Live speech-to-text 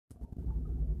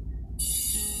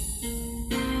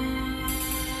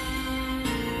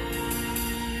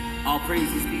All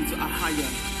praises be to Ahaya.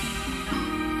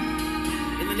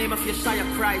 In the name of Yeshua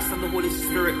Christ and the Holy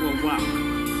Spirit will walk.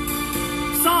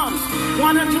 Psalms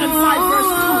 105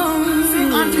 verse 2. Sing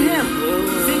unto him.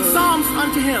 Sing psalms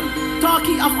unto him. Talk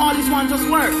ye of all his wondrous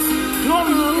works.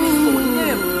 Glory in his holy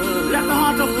name. Let the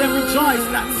heart of them rejoice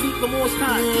that seek the Most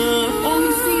High.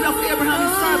 Only seed of Abraham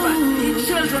his servant. Ye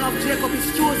children of Jacob his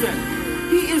chosen.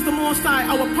 He is the Most High,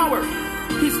 our power.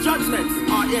 His judgments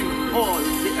are in all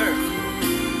the earth.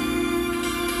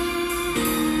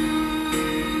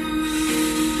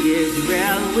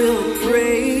 Israel will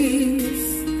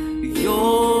praise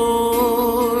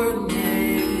your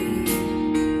name.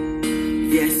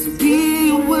 Yes,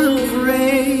 we will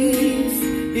praise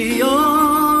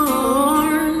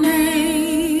your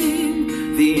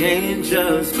name. The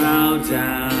angels bow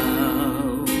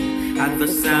down at the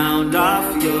sound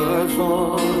of your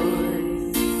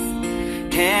voice.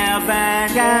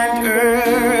 Heaven and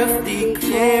earth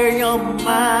declare your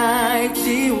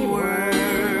mighty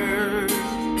word.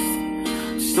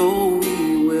 So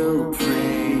we will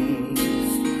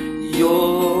praise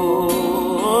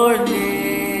your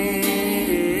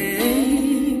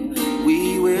name.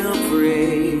 We will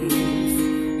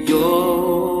praise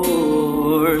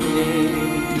your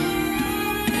name.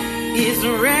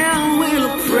 Israel will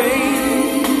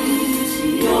praise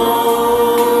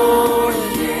your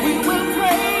name. We will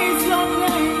praise your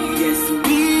name. Yes,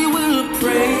 we will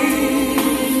praise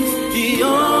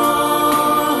your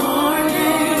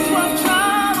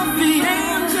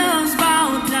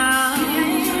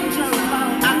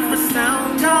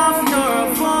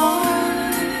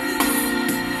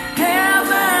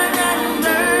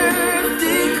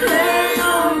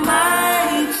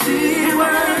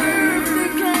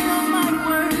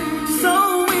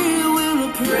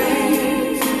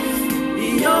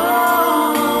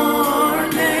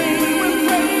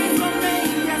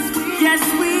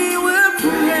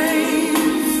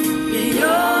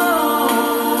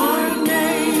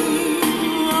name.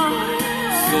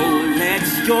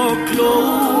 Your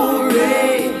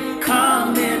glory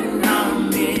come in our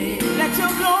midst. Let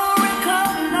your glory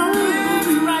come in our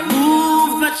midst. Right.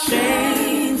 Move the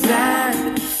chains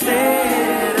and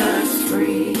set us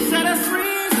free. Set us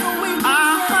free so we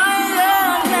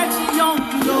can let your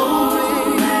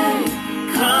glory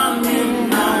come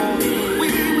in our midst. We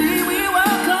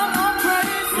welcome our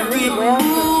praise.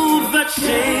 Remove the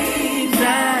chains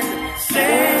and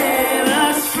set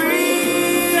us free.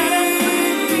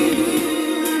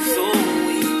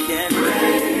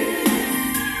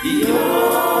 Your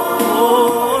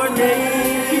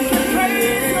name,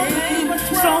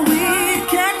 so we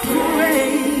can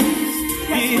praise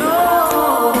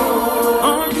your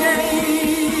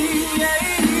name.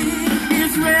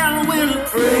 Israel will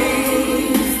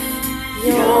praise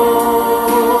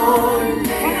your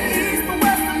name.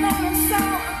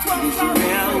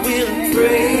 Israel will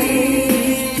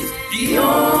praise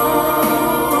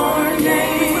your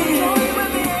name.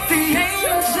 The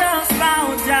angels bow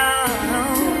down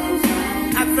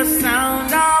at the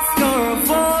sound of your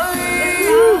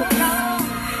voice.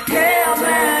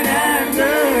 Heaven and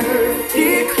earth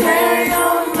declare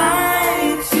your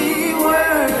mighty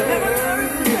word.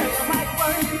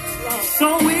 So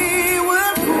we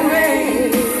will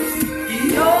praise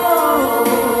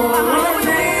your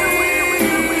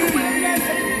name.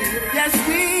 Yes,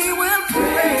 we will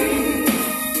praise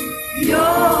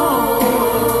your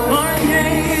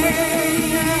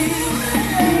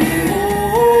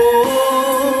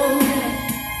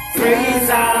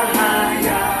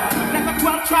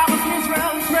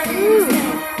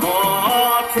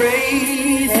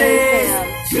praises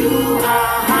to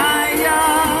Ahaya.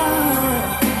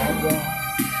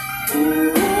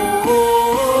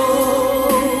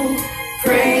 Oh,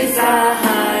 praise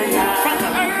Ahaya. From the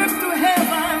earth to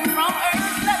heaven, from earth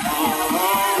to heaven.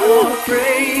 Oh,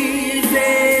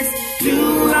 praises to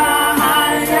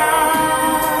Ahaya.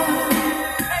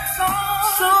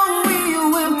 So we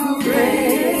will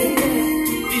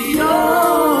praise your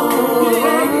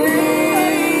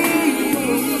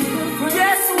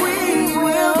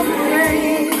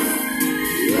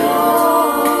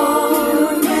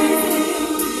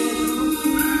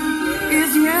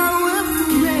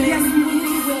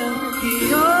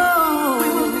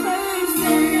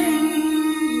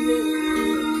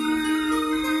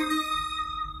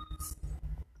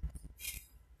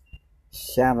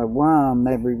Shalom,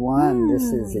 everyone. This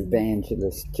is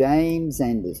Evangelist James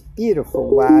and his beautiful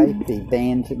wife,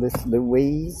 Evangelist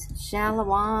Louise.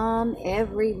 Shalom,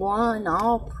 everyone.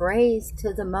 All praise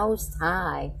to the Most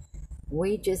High.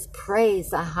 We just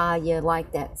praise Ahaya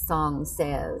like that song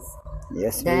says.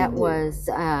 Yes, that we do. was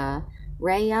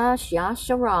Rayash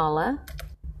Yasharala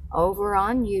over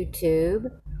on YouTube.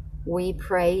 We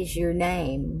praise your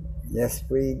name. Yes,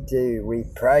 we do. We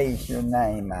praise your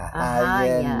name,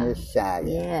 Ahaya Yeshaya.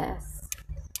 Yes.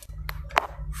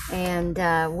 And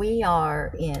we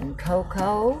are in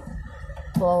Cocoa,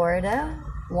 Florida,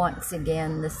 once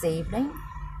again this evening.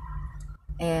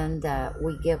 And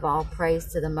we give all praise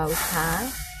to the Most High.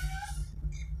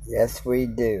 Yes, we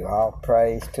do. All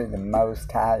praise to the Most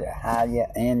High,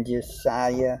 Ahaya and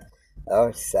Yeshaya,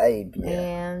 our Savior.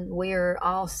 And we're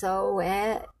also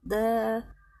at the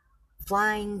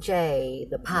Flying J,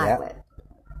 the pilot. Yep.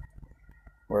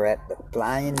 We're at the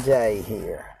Flying J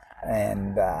here.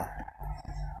 And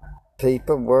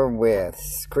people were with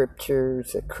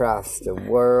scriptures across the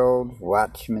world,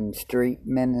 Watchman Street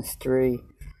Ministry,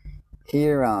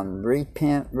 here on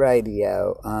Repent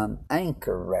Radio, on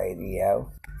Anchor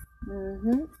Radio.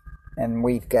 Mm-hmm. And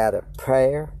we've got a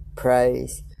prayer,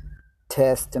 praise,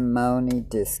 testimony,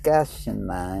 discussion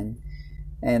line.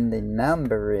 And the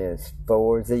number is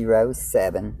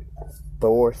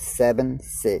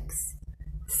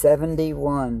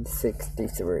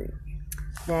 407-476-7163.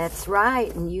 That's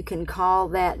right, and you can call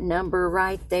that number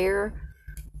right there,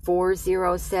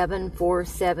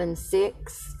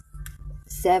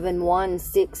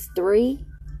 407-476-7163,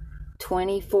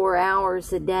 24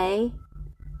 hours a day,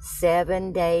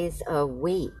 7 days a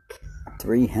week.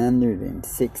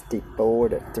 364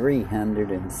 to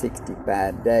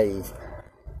 365 days,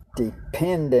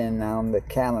 depending on the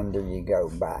calendar you go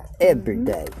by, every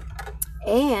day.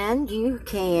 And you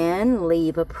can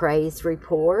leave a praise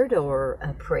report or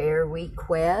a prayer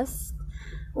request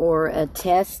or a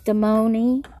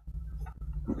testimony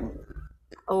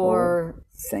or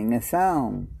sing a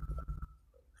song.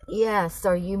 Yes,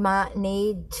 or you might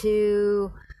need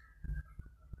to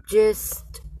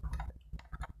just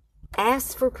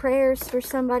ask for prayers for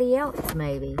somebody else,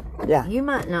 maybe. Yeah. You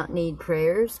might not need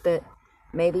prayers, but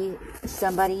maybe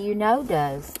somebody you know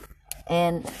does.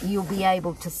 And you'll be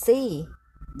able to see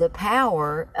the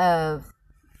power of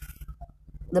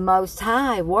the Most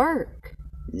High work.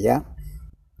 Yeah.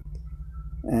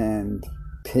 And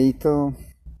people,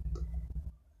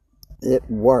 it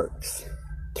works.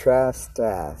 Trust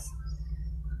us.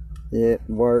 It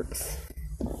works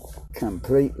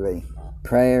completely.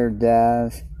 Prayer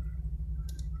does.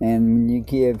 And when you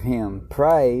give Him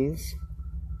praise,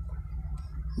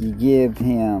 you give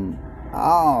Him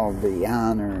all the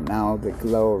honor and all the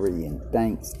glory and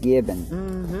thanksgiving.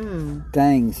 Mm-hmm.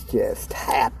 Things just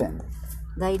happen.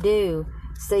 They do.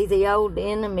 See, the old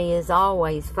enemy is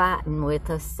always fighting with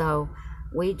us, so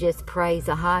we just praise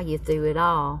Ahaya through it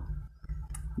all.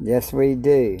 Yes, we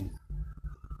do.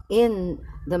 In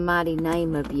the mighty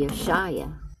name of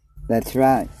Yeshaya. That's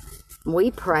right.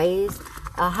 We praise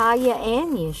Ahaya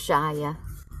and Yeshaya.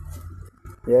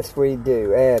 Yes, we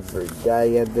do, every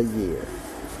day of the year.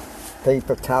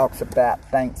 People talks about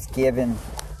Thanksgiving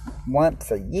once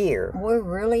a year. We're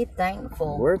really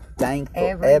thankful. We're thankful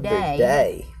every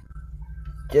day.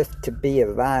 Just to be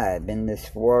alive in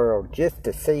this world, just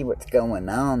to see what's going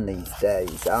on these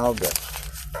days, all the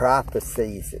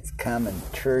prophecies that's coming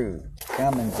true,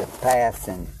 coming to pass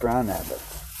in front of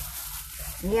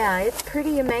us. Yeah, it's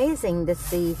pretty amazing to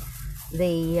see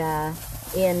the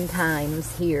end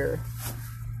times here.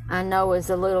 I know as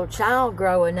a little child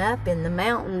growing up in the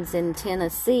mountains in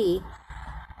Tennessee,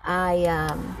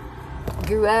 I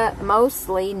grew up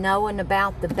mostly knowing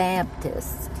about the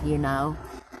Baptists, you know.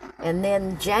 And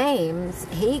then James,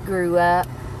 he grew up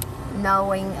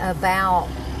knowing about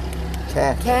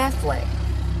Catholic.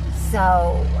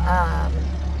 So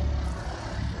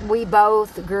we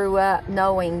both grew up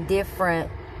knowing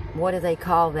different, what do they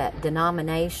call that,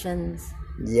 denominations?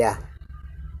 Yeah.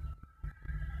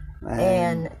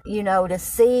 And, you know, to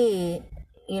see,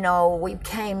 you know, we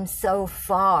came so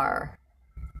far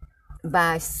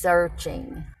by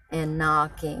searching and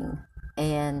knocking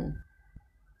and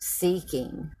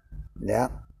seeking. Yeah.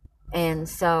 And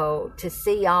so to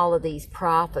see all of these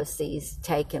prophecies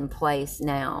taking place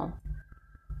now,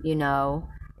 you know,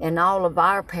 and all of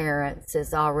our parents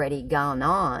has already gone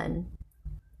on.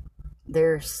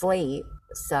 They're asleep,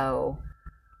 so...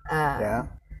 yeah.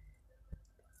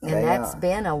 And that's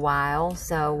been a while,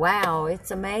 so wow,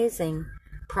 it's amazing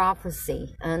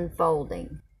prophecy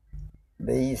unfolding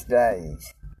these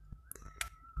days.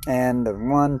 And the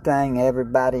one thing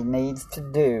everybody needs to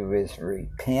do is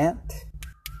repent,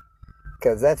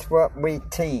 because that's what we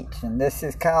teach, and this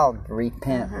is called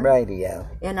Repent Radio.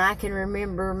 And I can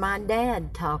remember my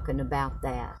dad talking about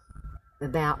that,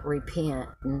 about repent,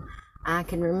 and I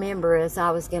can remember, as I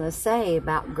was going to say,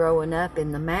 about growing up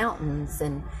in the mountains,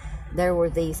 and there were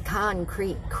these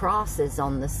concrete crosses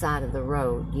on the side of the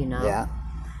road, you know. Yeah.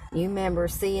 You remember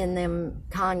seeing them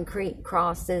concrete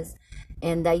crosses,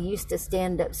 and they used to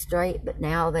stand up straight, but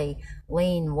now they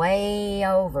lean way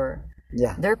over.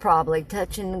 Yeah. They're probably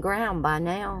touching the ground by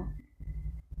now.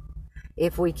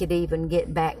 If we could even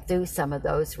get back through some of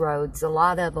those roads. A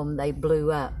lot of them, they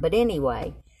blew up. But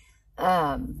anyway,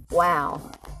 wow.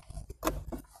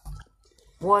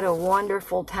 What a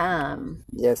wonderful time.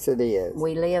 Yes, it is.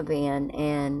 We live in,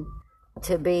 and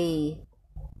to be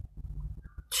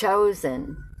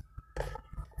chosen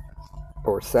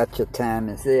for such a time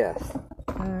as this.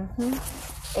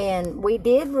 And we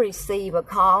did receive a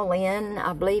call in,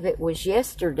 I believe it was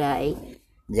yesterday.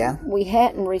 Yeah. We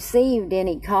hadn't received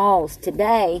any calls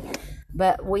today,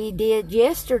 but we did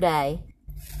yesterday.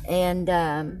 And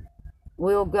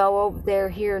we'll go over there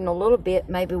here in a little bit.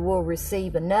 Maybe we'll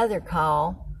receive another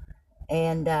call.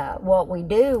 And what we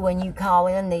do when you call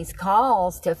in these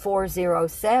calls to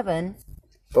 407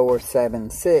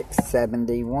 476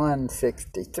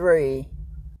 7163,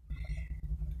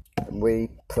 we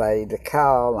play the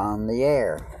call on the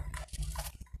air.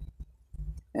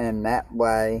 And that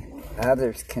way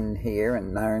others can hear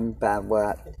and learn by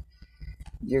what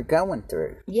you're going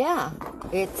through. Yeah,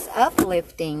 it's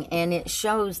uplifting, and it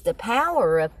shows the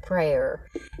power of prayer.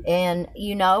 And,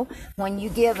 you know, when you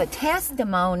give a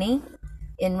testimony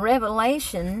in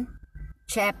Revelation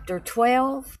chapter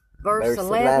 12, verse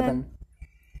 11,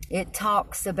 it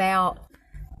talks about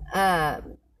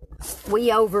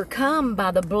we overcome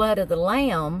by the blood of the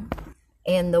Lamb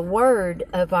and the word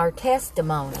of our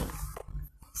testimony.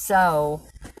 So,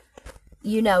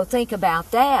 you know, think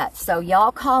about that. So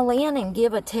y'all call in and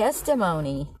give a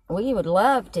testimony. We would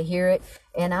love to hear it.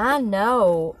 And I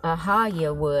know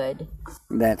Ahaya would.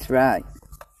 That's right.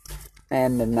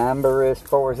 And the number is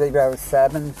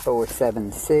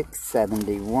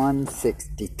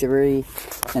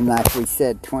 407-476-7163. And like we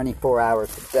said, 24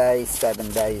 hours a day,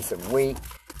 7 days a week.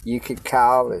 You could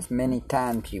call as many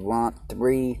times you want,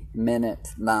 3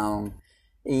 minutes long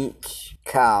each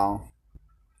call.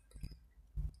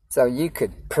 So you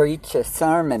could preach a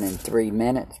sermon in 3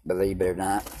 minutes, believe it or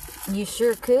not. You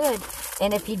sure could.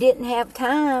 And if you didn't have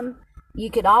time, you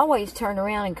could always turn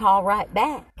around and call right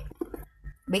back.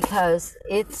 Because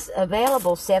it's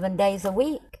available 7 days a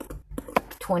week,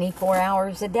 24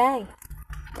 hours a day.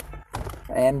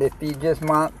 And if you just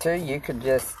want to, you could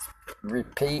just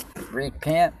repent,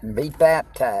 and be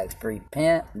baptized.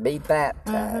 Repent, be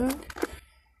baptized.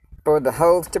 For the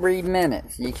whole 3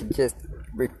 minutes, you could just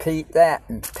repeat that,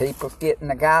 and people's getting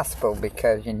the gospel,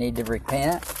 because you need to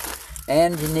repent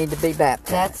and you need to be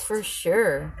baptized. That's for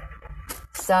sure.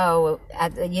 So,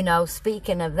 you know,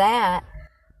 speaking of that,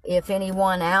 if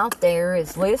anyone out there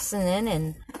is listening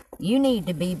and you need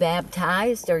to be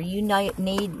baptized, or you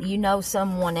know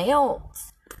someone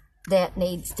else that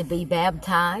needs to be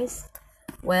baptized,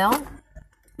 well,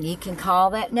 you can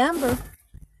call that number,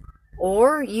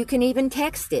 or you can even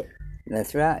text it.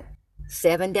 That's right.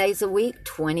 7 days a week,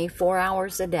 24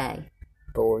 hours a day.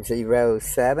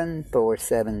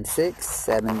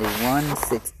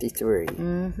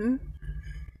 407-476-7163.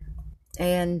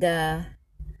 And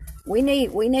we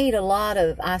need a lot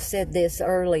of, I said this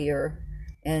earlier,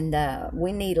 and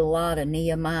we need a lot of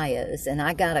Nehemiahs. And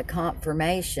I got a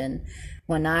confirmation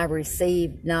when I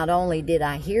received, not only did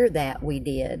I hear that we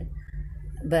did,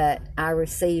 but I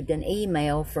received an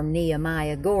email from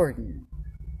Nehemiah Gordon.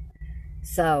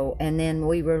 So, and then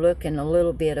we were looking a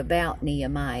little bit about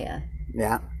Nehemiah.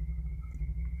 Yeah.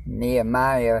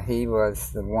 Nehemiah, he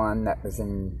was the one that was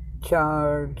in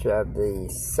charge of the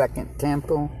second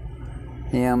temple.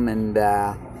 Him and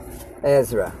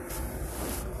Ezra.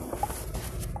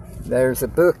 There's a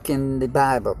book in the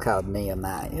Bible called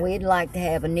Nehemiah. We'd like to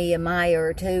have a Nehemiah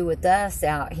or two with us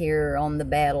out here on the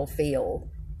battlefield,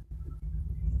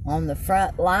 on the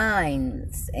front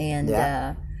lines. And,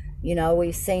 you know,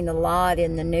 we've seen a lot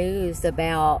in the news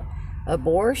about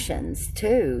abortions,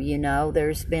 too. You know,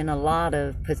 there's been a lot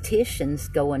of petitions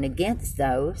going against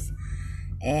those.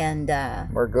 And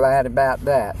we're glad about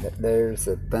that there's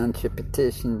a bunch of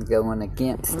petitions going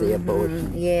against the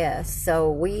abortion. Yes,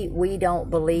 so we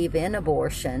don't believe in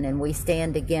abortion, and we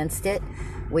stand against it.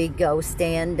 We go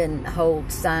stand and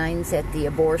hold signs at the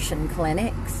abortion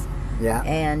clinics. Yeah.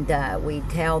 And we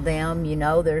tell them, you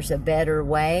know, there's a better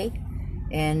way,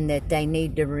 and that they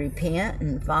need to repent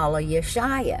and follow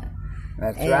Yeshua.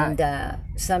 That's right. And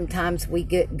sometimes we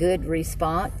get good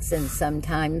response, and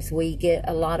sometimes we get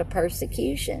a lot of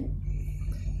persecution.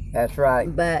 That's right.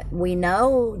 But we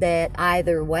know that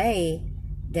either way,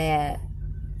 that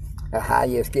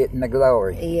Ahaya's getting the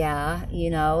glory. Yeah,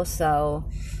 you know, so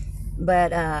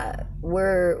But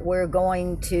we're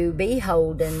going to be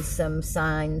holding some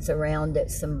signs around at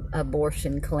some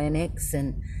abortion clinics,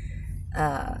 and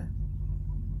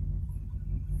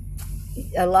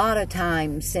a lot of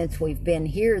times since we've been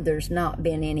here, there's not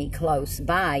been any close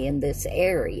by in this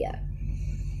area.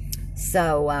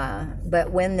 So,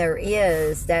 but when there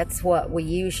is, that's what we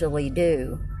usually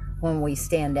do when we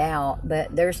stand out.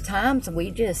 But there's times we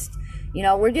just,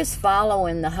 we're just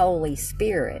following the Holy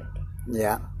Spirit.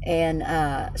 Yeah. And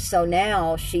so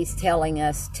now she's telling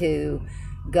us to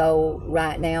go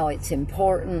right now. It's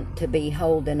important to be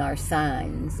holding our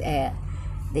signs at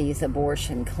these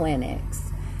abortion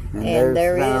clinics. And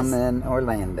there's some in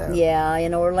Orlando. Yeah,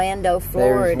 in Orlando,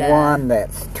 Florida. There's one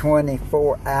that's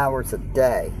 24 hours a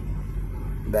day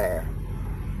there.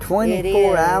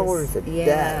 24 hours a day.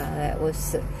 Yeah, that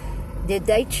was... Did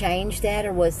they change that,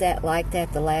 or was that like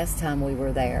that the last time we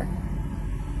were there?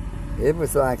 It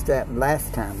was like that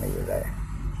last time we were there.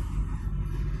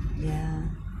 Yeah.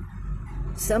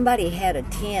 Somebody had a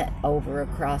tent over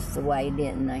across the way,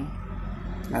 didn't they?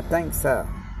 I think so.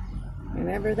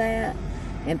 Remember that?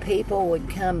 And people would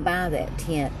come by that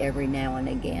tent every now and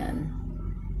again.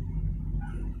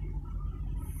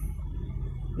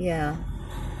 Yeah.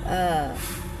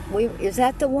 Is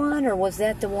that the one, or was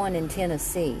that the one in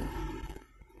Tennessee?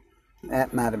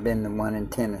 That might have been the one in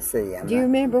Tennessee. Do you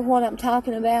remember what I'm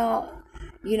talking about?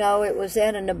 It was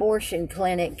at an abortion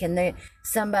clinic, and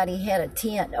somebody had a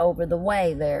tent over the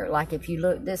way there. Like if you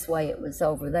look this way, it was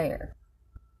over there.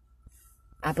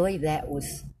 I believe that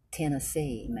was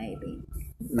Tennessee, maybe.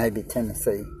 Maybe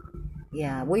Tennessee.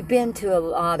 Yeah, we've been to a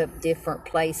lot of different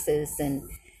places and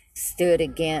stood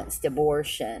against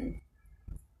abortion.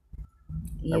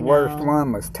 The worst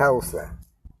one was Tulsa.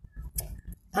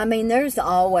 I mean, there's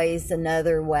always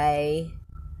another way,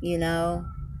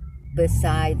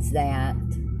 besides that.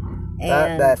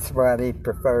 And that's what he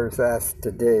prefers us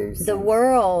to do. The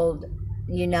world,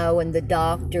 and the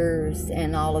doctors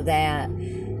and all of that,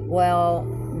 well,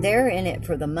 they're in it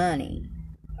for the money,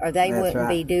 or they wouldn't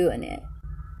be doing it.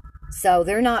 So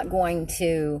they're not going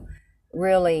to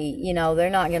really, they're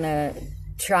not going to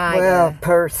try to...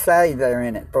 per se, they're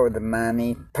in it for the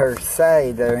money. Per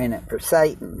se, they're in it for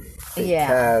Satan.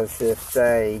 Because if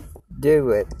they do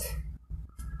it...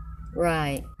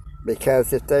 Right.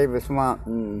 Because if they was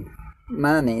wanting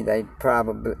money, they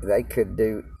could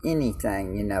do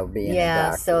anything, being a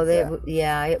doctor. So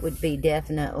it would be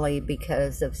definitely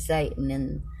because of Satan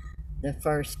in the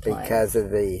first place. Because of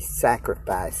the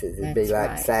sacrifices. It'd be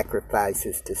like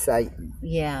sacrifices to Satan.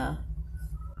 Yeah.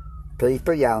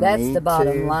 People, That's the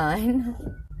bottom line.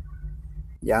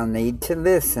 Y'all need to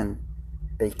listen,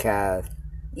 because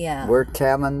we're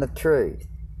telling the truth.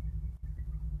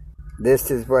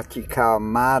 This is what you call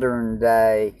modern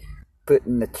day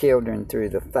putting the children through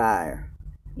the fire.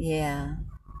 Yeah.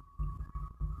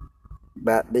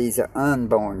 But these are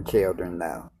unborn children,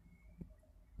 though,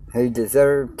 who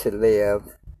deserve to live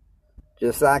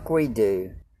just like we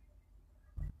do.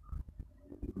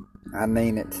 I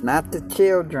mean, it's not the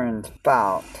children's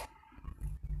fault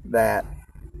that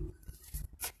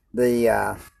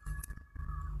the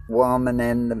woman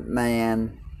and the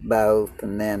man both,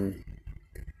 and then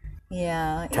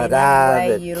ta-da,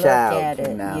 any way you look at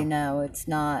it, it's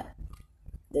not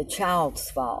the child's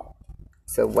fault.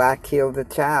 So why kill the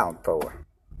child for?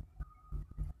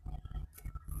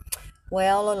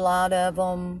 Well, a lot of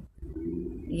them,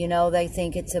 they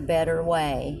think it's a better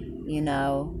way,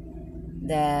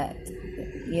 that,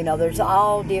 there's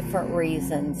all different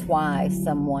reasons why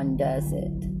someone does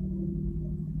it.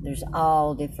 There's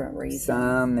all different reasons.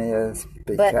 Some is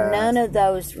because... But none of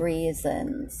those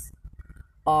reasons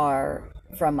are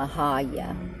from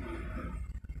Ahaya.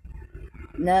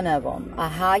 None of them.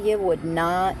 Ahaya would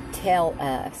not tell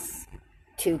us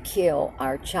to kill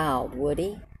our child, would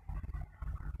he?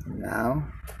 No.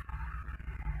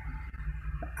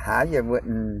 Ahaya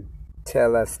wouldn't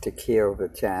tell us to kill the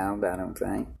child, I don't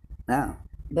think. No.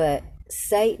 But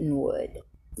Satan would.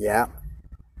 Yeah.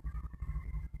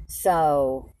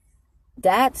 So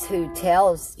that's who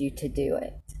tells you to do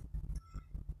it,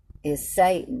 is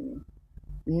Satan,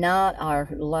 not our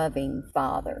loving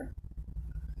Father.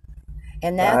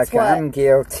 And that's what... I'm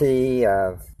guilty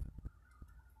of,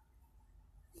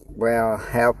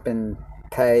 helping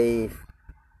pay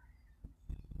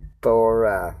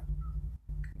for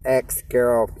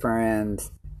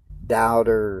ex-girlfriend's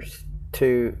daughter's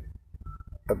 2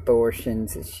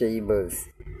 abortions that she was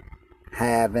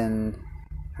having.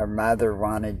 Her mother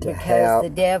wanted to help the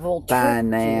devil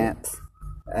finance,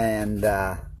 and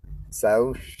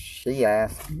so she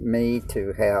asked me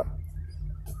to help,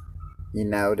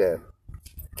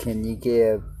 can you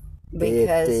give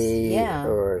Because, 50 yeah.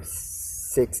 or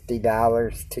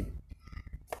 $60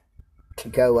 to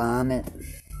go on it,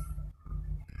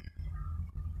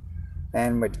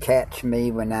 and would catch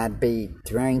me when I'd be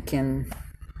drinking,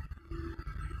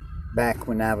 back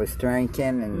when I was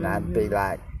drinking, and I'd be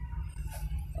like,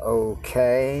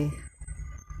 okay,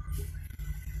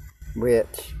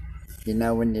 which, you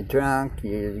know, when you're drunk,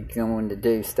 you're going to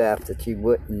do stuff that you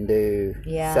wouldn't do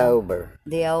sober.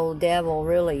 The old devil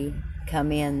really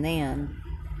come in then.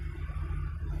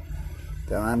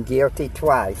 So I'm guilty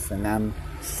twice, and I'm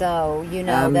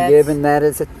giving that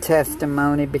as a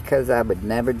testimony, because I would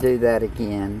never do that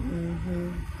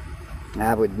again.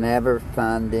 I would never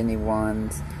fund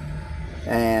anyone's,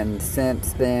 and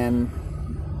since then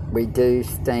we do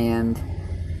stand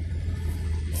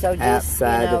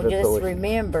outside of abortion. Just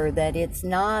remember that it's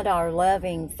not our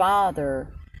loving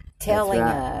Father telling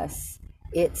us,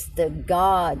 it's the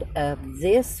God of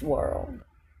this world,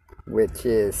 which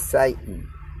is Satan.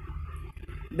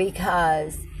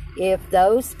 Because if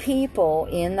those people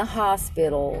in the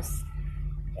hospitals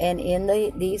and in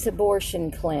these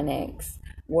abortion clinics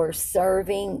were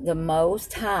serving the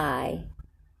Most High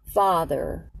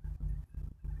Father,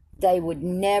 they would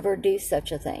never do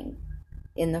such a thing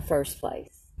in the first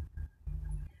place.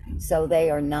 So they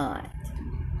are not.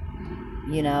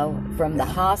 You know, from the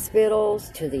hospitals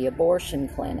to the abortion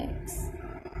clinics,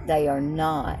 they are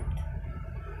not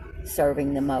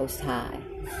serving the Most High,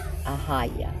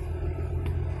 Ahaya.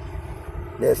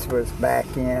 This was back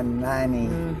in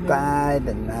 95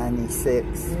 and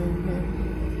 96.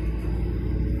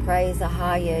 Praise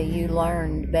Ahaya, you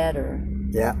learned better.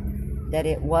 Yeah. That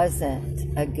it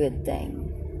wasn't a good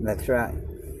thing. That's right.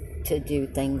 To do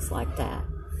things like that.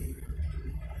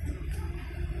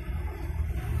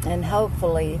 And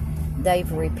hopefully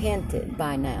they've repented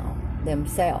by now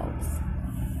themselves.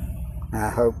 I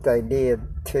hope they did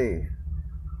too.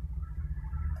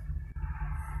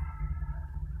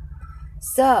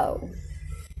 So,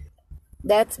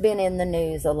 that's been in the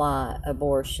news a lot,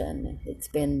 abortion. It's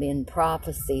been in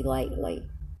prophecy lately.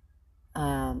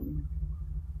 And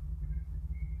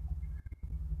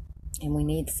we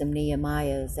need some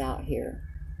Nehemiahs out here.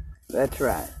 That's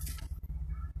right.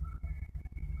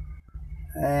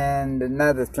 And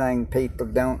another thing, people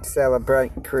don't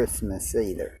celebrate Christmas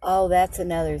either. Oh, that's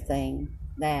another thing.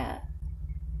 That.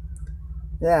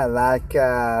 Yeah, like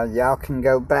y'all can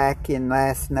go back in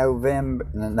last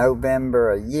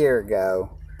November a year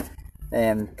ago,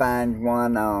 and find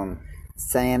one on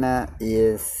Santa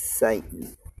is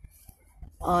Satan.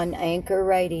 On Anchor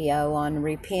Radio, on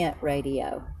Repent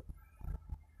Radio.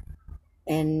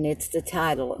 And it's the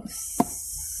title,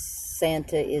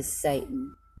 Santa is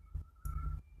Satan.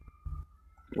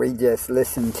 We just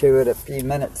listened to it a few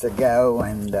minutes ago,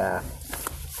 and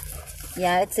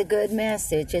yeah, it's a good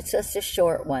message. It's just a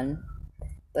short one,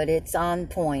 but it's on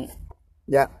point.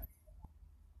 Yep.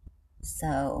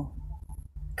 So,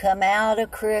 come out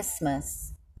of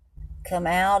Christmas. Come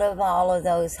out of all of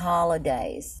those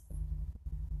holidays.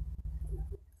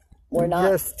 We're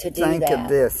not just to do that. Just think of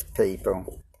this,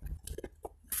 people.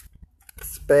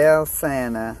 Spell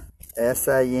Santa,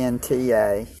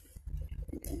 S-A-N-T-A.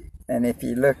 And if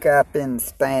you look up in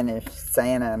Spanish,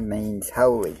 Santa means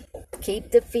holy.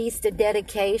 Keep the Feast of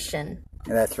Dedication.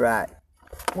 That's right.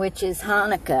 Which is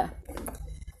Hanukkah.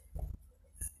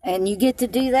 And you get to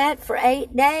do that for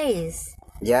 8 days.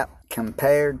 Yep,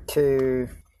 compared to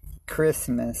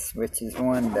Christmas, which is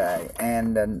 1 day.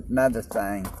 And another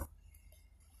thing,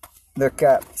 look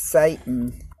up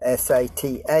Satan,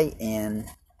 S-A-T-A-N.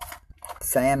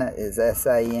 Santa is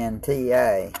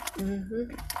S-A-N-T-A.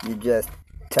 You just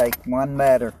take one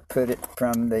letter, put it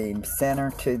from the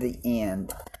center to the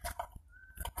end,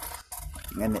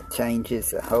 and it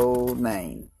changes the whole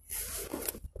name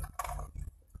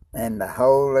and the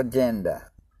whole agenda.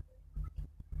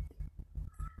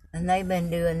 And they've been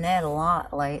doing that a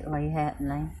lot lately, haven't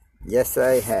they? Yes,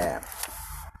 they have.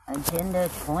 Agenda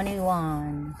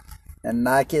 21. And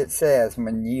like it says,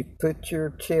 when you put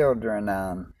your children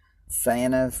on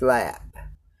Santa's lap,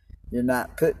 you're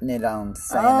not putting it on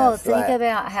Santa's lap. Think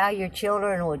about how your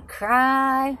children would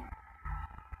cry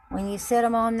when you set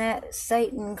them on that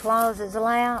Satan Claus's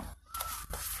lap.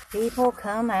 People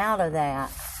come out of that.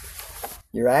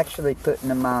 You're actually putting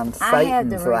them on Satan's lap. I had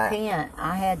to repent.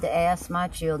 I had to ask my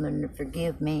children to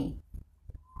forgive me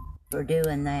for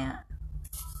doing that.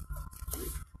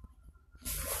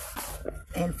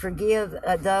 And forgive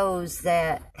those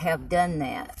that have done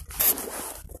that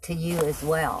to you as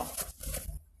well.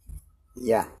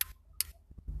 Yeah.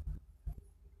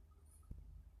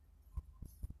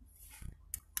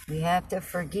 We have to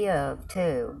forgive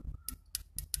too.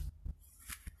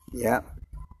 Yep.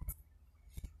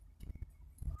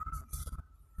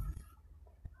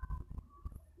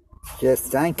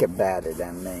 Just think about it,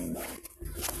 I mean.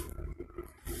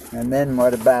 And then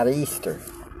what about Easter?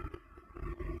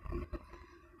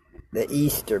 The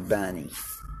Easter bunny.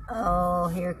 Oh,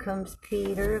 here comes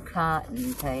Peter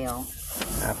Cottontail.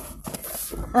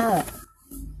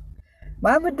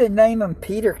 Why would they name him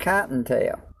Peter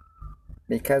Cottontail?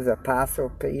 Because Apostle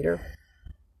Peter?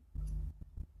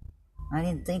 I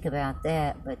didn't think about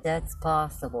that, but that's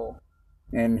possible.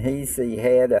 And he's the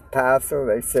head apostle.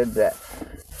 They said that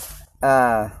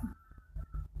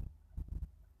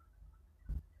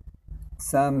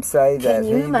some say that Can he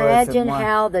you was the imagine one.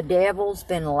 how the devil's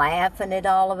been laughing at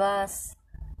all of us?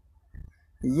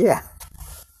 Yeah.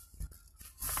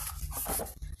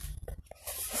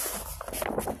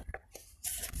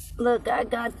 Look, I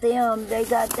got them. They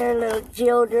got their little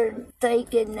children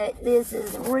thinking that this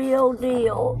is the real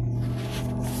deal.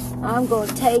 I'm going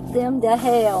to take them to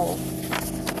hell.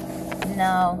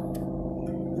 No.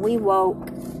 We woke.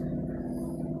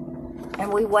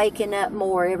 And we waking up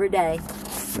more every day.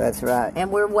 That's right.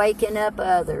 And we're waking up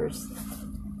others.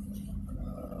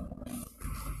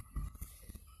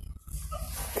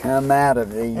 Come out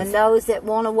of these. And those that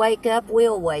want to wake up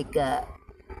will wake up.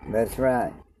 That's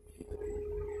right.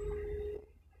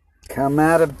 Come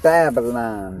out of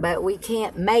Babylon. But we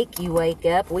can't make you wake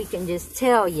up. We can just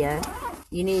tell you,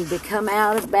 you need to come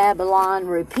out of Babylon,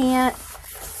 repent,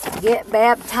 get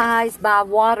baptized by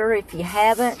water if you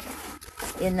haven't,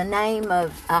 in the name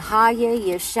of Ahaya,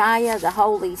 Yeshaya, the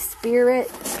Holy Spirit,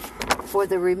 for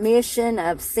the remission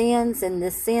of sins and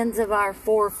the sins of our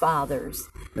forefathers.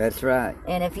 That's right.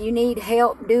 And if you need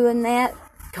help doing that,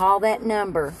 call that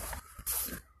number.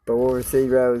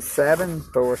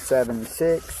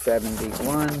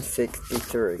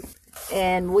 407-476-7163.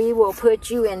 And we will put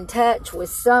you in touch with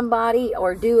somebody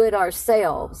or do it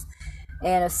ourselves.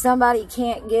 And if somebody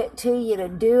can't get to you to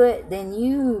do it, then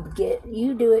you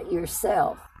do it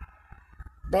yourself.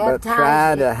 But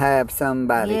try to have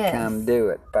somebody Yes. come do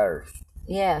it first.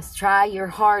 Yes, try your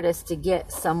hardest to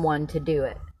get someone to do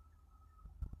it.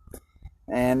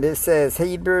 And it says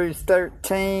Hebrews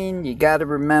 13, you got to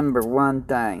remember one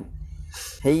thing.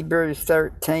 Hebrews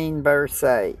 13 verse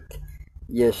 8.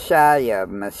 Yeshaya,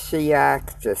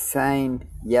 Mashiach, the same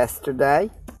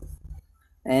yesterday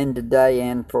and today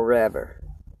and forever.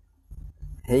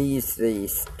 He's the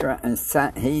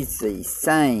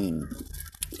same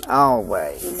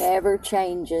always. He never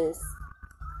changes.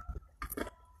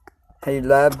 He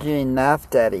loved you enough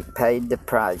that he paid the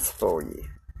price for you.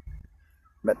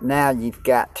 But now you've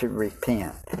got to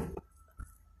repent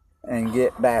and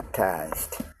get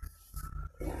baptized.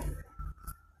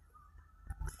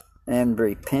 And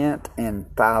repent and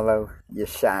follow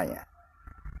Yeshaya.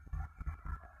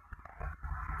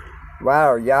 Why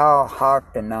are y'all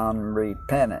harping on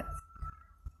repentance?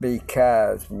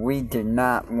 Because we do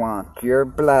not want your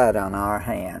blood on our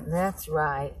hands. That's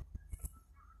right.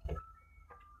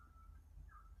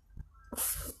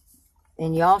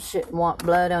 And y'all shouldn't want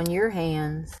blood on your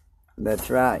hands. That's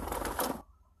right.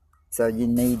 So you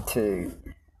need to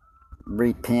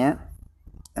repent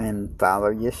and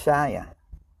follow Yeshaya.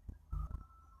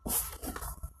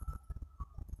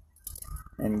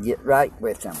 And get right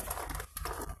with him.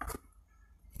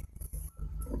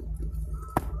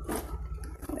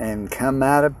 And come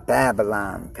out of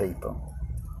Babylon, people.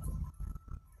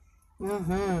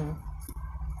 Mm-hmm.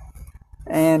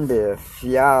 And if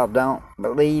y'all don't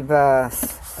believe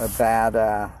us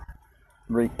about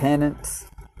repentance,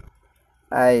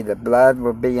 hey, the blood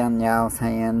will be on y'all's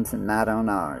hands and not on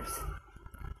ours.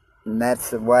 And that's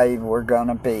the way we're going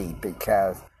to be,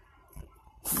 because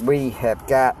we have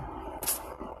got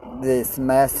this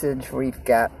message we've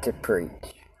got to preach.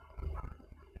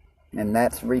 And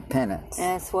that's repentance.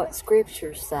 That's what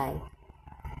scriptures say.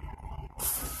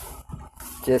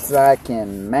 Just like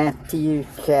in Matthew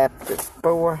chapter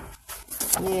 4,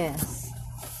 Yes.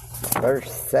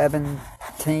 verse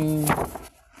 17.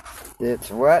 It's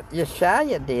what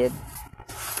Yeshaya did.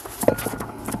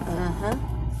 Uh-huh.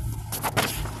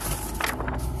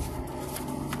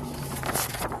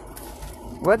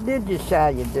 What did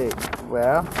Yeshaya do?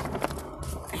 Well,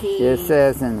 He it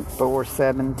says in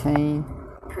 4:17,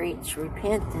 preached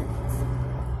repentance.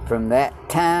 from that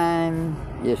time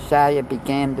Yeshaya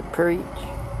began to preach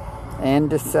and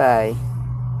to say,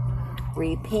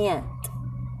 Repent.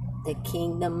 The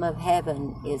kingdom of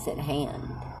heaven is at hand.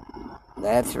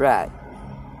 that's right.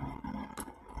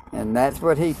 And that's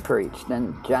what he preached.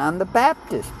 And John the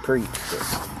Baptist preached it.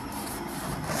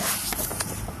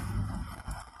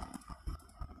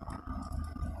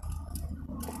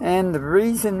 And the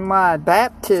reason why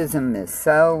baptism is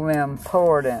so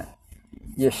important,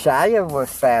 Yeshua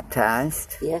was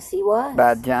baptized. Yes, he was.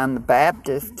 By John the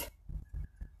Baptist.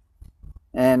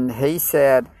 And he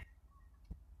said,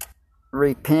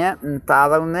 repent and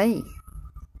follow me.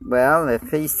 Well,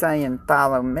 if he's saying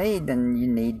follow me, then you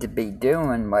need to be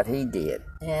doing what he did.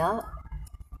 Yeah.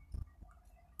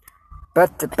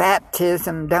 But the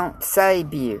baptism don't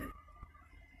save you.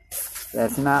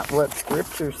 That's not what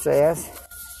Scripture says.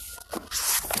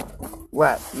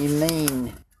 What, you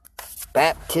mean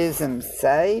baptism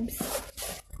saves?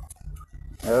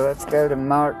 Well, let's go to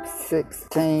Mark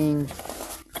 16,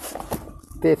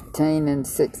 15 and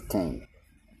 16.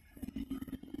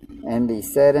 And he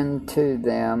said unto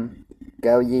them,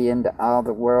 go ye into all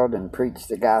the world and preach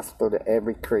the gospel to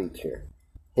every creature.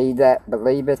 He that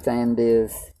believeth and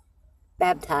is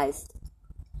baptized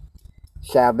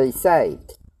shall be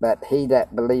saved, but he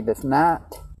that believeth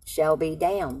not shall be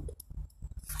damned.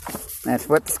 That's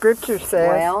what the Scripture says.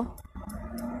 Well,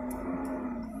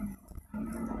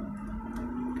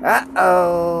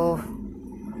 uh-oh.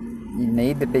 You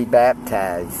need to be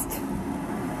baptized.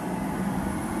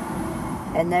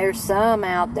 and there's some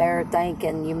out there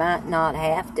thinking you might not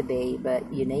have to be,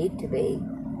 but you need to be.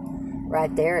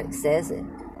 Right there it says it.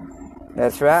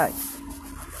 That's right.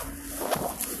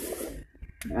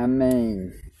 I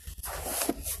mean,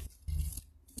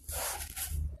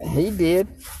 he did.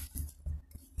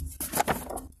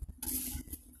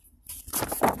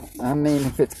 I mean,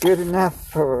 if it's good enough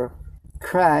for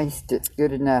Christ, it's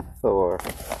good enough for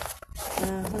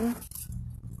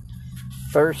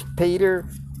 1 Peter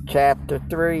chapter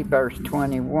 3, verse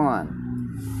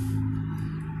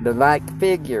 21. The like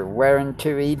figure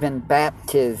whereunto even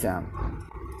baptism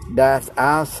doth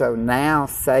also now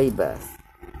save us.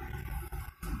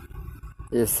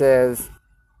 It says,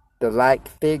 the like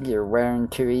figure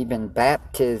whereunto even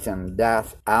baptism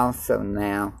doth also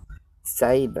now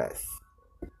save us.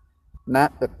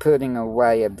 Not the putting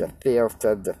away of the filth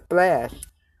of the flesh,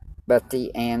 but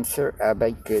the answer of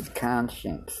a good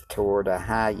conscience toward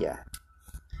Ahia,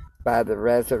 by the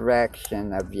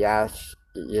resurrection of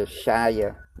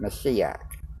Yeshua Mashiach.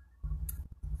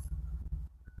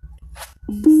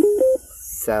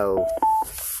 So,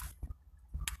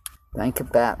 think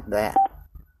about that,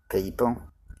 people.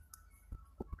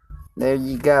 There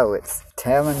you go. It's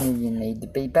telling you you need to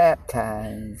be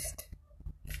baptized.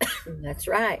 That's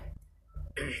right.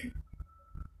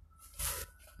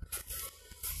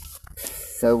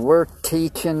 So we're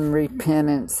teaching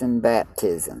repentance and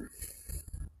baptism.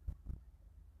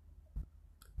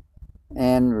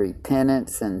 And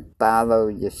repentance and follow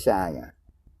Yeshua.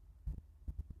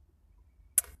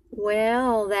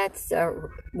 Well, that's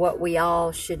what we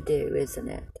all should do, isn't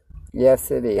it? Yes,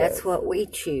 it is. That's what we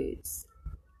choose.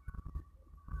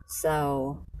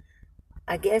 So,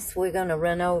 I guess we're going to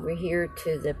run over here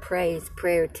to the praise,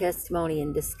 prayer, testimony,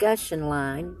 and discussion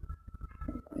line.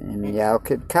 And y'all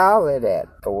could call it at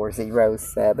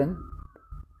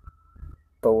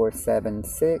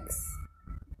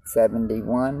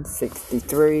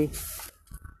 407-476-7163.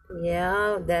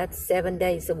 Yeah, that's 7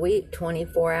 days a week,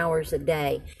 24 hours a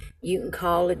day. You can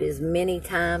call it as many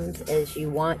times as you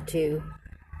want to,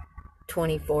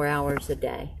 24 hours a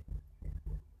day.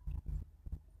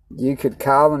 You could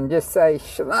call and just say,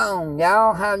 Shalom,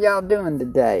 y'all, how y'all doing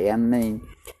today? I mean,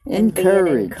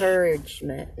 encourage.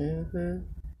 Encouragement.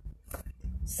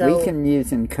 So, we can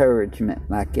use encouragement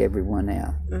like everyone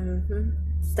else.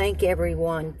 Thank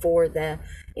everyone for the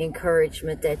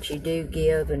encouragement that you do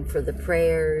give and for the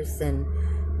prayers and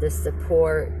the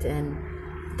support. And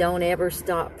don't ever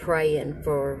stop praying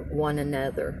for one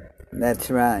another. That's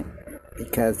right.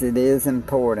 Because it is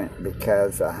important.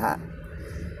 Because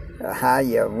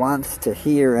Ahia wants to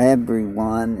hear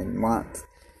everyone and wants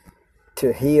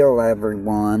to heal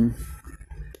everyone.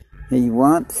 He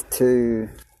wants to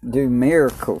do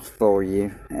miracles for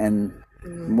you and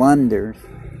wonders.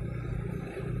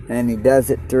 And he does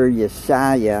it through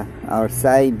Yeshua, our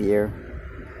Savior,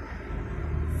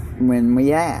 when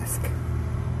we ask.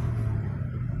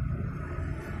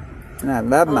 And I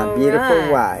love my beautiful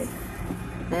wife.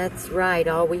 That's right.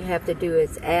 All we have to do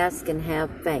is ask and have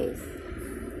faith.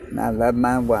 And I love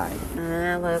my wife. And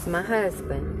I love my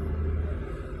husband.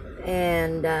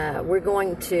 And we're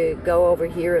going to go over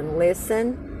here and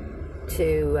listen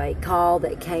to a call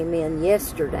that came in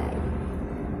yesterday.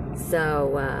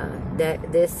 So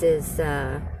this is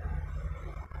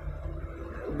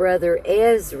Brother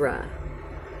Ezra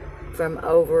from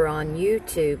over on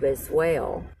YouTube as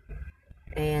well.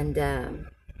 And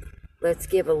let's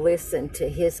give a listen to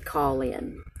his call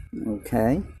in.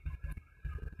 Okay.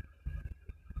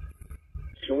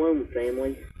 Shalom,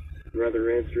 family.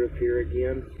 Brother Esdras here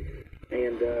again.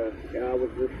 And I was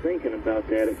just thinking about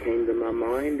that. It came to my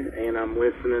mind, and I'm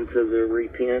listening to the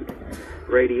Repent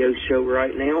radio show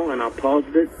right now, and I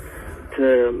paused it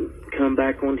to come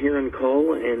back on here and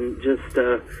call and just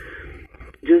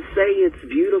say it's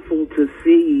beautiful to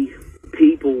see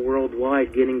people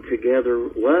worldwide getting together,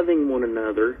 loving one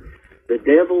another. The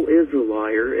devil is a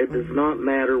liar. It does not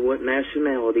matter what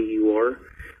nationality you are.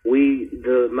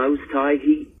 The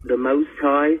Most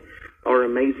High, our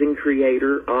amazing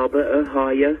Creator, Abba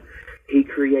Ahaya, He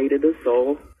created us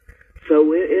all.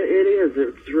 So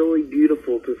it's really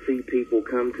beautiful to see people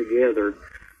come together.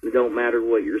 It don't matter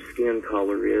what your skin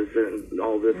color is, and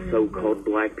all this so-called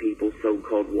black people,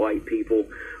 so-called white people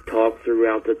talk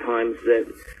throughout the times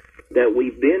that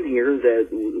we've been here, that,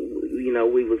 you know,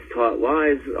 we was taught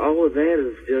lies. All of that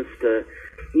is just,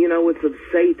 you know, it's of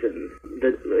Satan.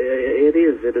 It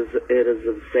is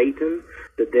of Satan.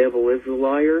 The devil is a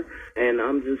liar, and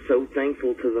I'm just so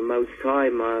thankful to the Most High,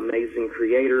 my amazing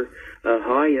Creator,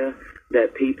 Ahaya,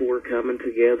 that people are coming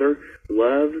together.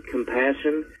 Love,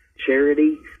 compassion,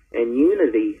 charity, and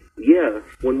unity. Yeah,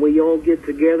 when we all get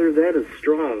together, that is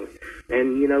strong.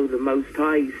 And, you know, the Most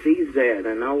High, He sees that,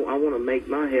 and I want to make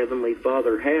my Heavenly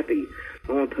Father happy.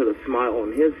 I want to put a smile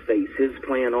on His face, His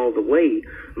plan all the way,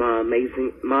 my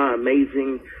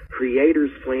amazing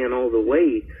Creator's plan all the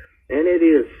way. And it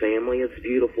is, family. It's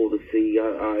beautiful to see.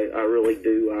 I really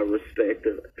do. I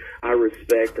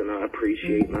respect and I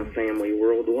appreciate my family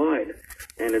worldwide.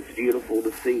 And it's beautiful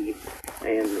to see.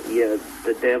 And, yeah,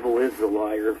 the devil is a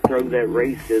liar. Throw that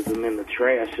racism in the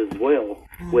trash as well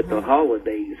with the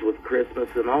holidays, with Christmas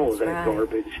and all of that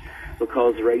garbage.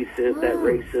 Because that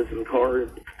racism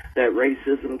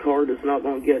card is not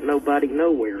going to get nobody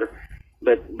nowhere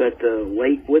but the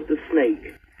lake with the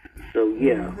snake. So,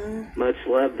 yeah, much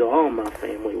love to all my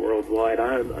family worldwide.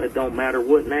 It don't matter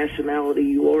what nationality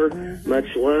you are.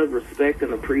 Much love, respect,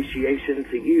 and appreciation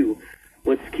to you.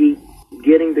 Let's keep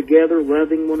getting together,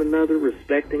 loving one another,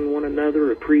 respecting one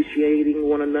another, appreciating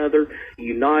one another,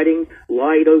 uniting,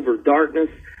 light over darkness.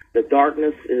 The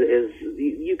darkness is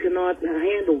you cannot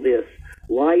handle this.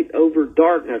 Light over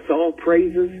darkness. All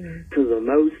praises to the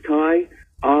Most High,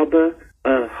 Abba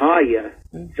Ahaya.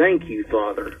 Thank you,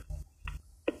 Father.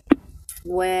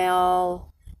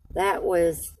 Well, that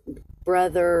was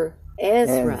Brother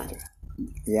Ezra.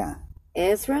 Yeah.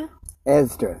 Ezra?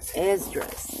 Esdras.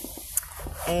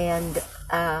 And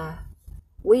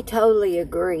we totally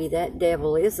agree that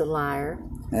devil is a liar.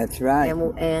 That's right.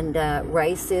 And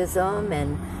racism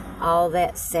and all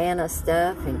that Santa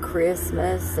stuff and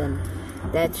Christmas, and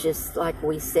that's just like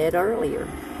we said earlier,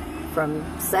 from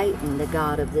Satan, the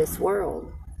god of this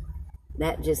world.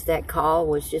 That call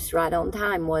was just right on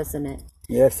time, wasn't it?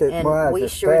 Yes, it and was, we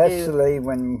especially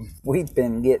when we've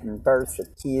been getting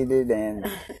persecuted and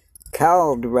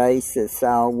called racist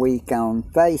all week on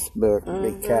Facebook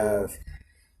because,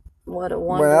 what a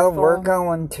wonderful we're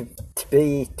going to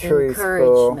be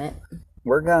truthful.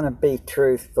 We're going to be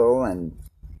truthful and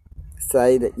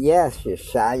say that, yes,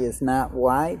 Yeshua's not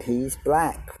white, he's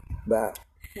black. But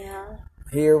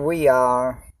here we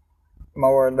are,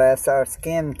 more or less our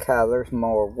skin color's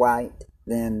more white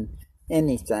than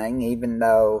anything, even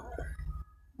though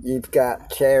you've got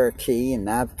Cherokee and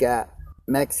I've got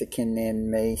Mexican in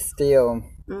me, still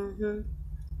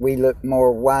we look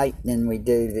more white than we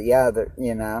do the other,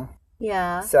 you know.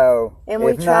 Yeah. So and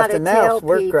we if try nothing to tell else,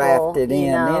 we're people, grafted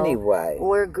in anyway.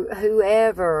 We're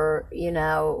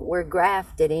we're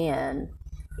grafted in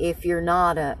if you're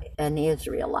not an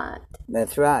Israelite.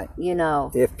 That's right. You know.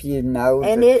 If you know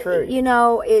and the truth. You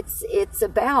know, it's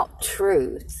about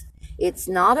truth. It's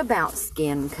not about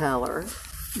skin color.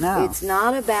 No. It's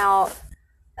not about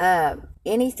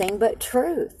anything but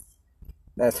truth.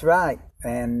 That's right.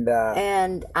 And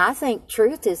I think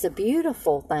truth is a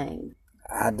beautiful thing.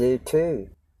 I do too.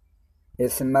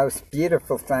 It's the most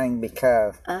beautiful thing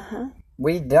because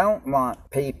we don't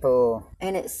want people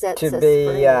and it sets to us be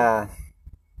free.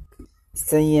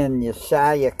 Seeing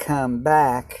Yeshua come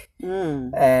back,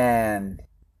 and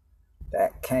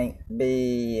that can't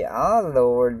be our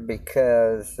Lord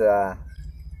because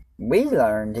we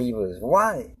learned he was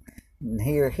white, and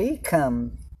here he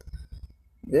comes.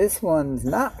 This one's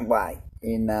not white,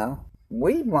 you know.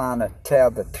 We want to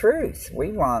tell the truth.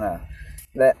 We want to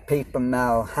let people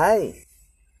know, hey,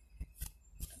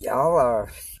 y'all are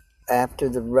after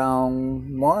the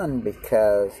wrong one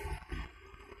because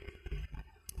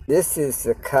this is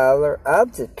the color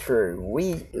of the true.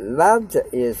 We love the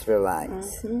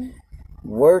Israelites.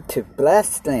 We're to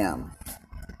bless them.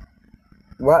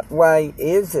 What way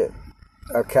is it?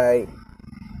 Okay,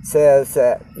 says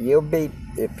that you'll be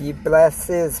if you bless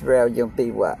Israel, you'll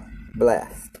be what?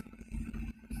 Blessed.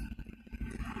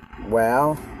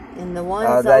 Well, And the ones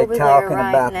are they over talking there right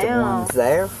about now, the ones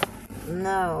there?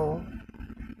 No.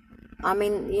 I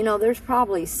mean, there's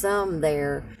probably some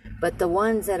there, but the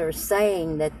ones that are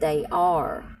saying that they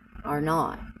are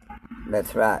not.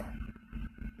 That's right.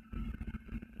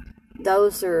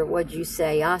 Those are, what'd you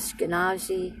say,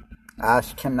 Ashkenazi?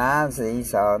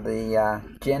 Ashkenazis are the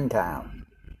Gentiles.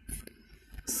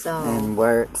 So, And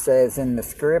where it says in the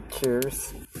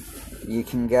scriptures, you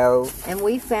can go. and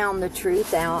we found the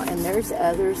truth out, and there's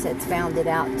others that's found it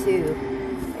out too.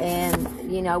 And,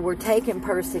 we're taking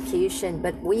persecution,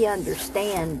 but we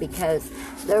understand because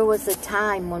there was a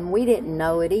time when we didn't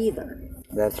know it either,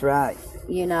 That's right.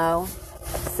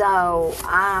 So,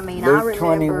 I mean, I Luke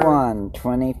remember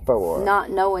 21:24. not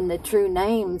knowing the true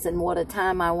names, and what a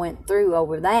time I went through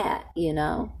over that,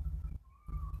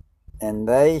 And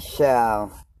they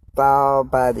shall fall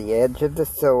by the edge of the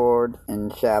sword,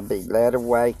 and shall be led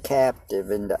away captive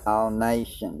into all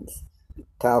nations.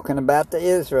 Talking about the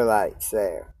Israelites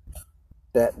there.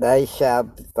 That they shall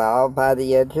fall by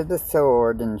the edge of the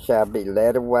sword, and shall be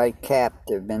led away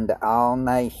captive into all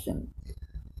nations.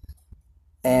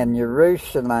 And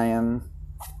Jerusalem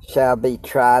shall be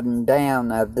trodden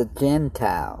down of the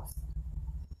Gentiles,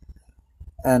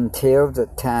 until the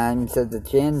times of the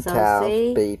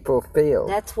Gentiles be fulfilled.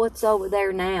 That's what's over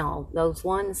there now. Those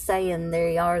ones saying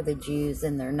they are the Jews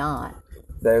and they're not.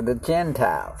 They're the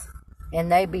Gentiles.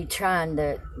 And they be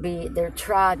they're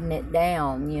trodden it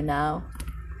down,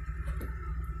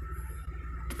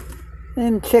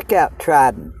 And check out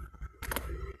Trodden.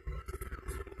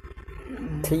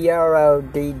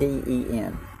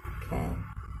 Trodden. Okay.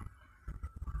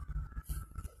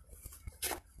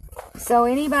 So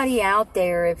anybody out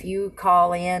there, if you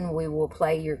call in, we will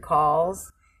play your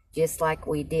calls, just like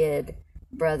we did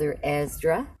Brother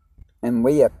Ezra. And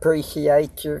we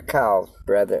appreciate your calls,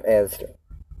 Brother Ezra.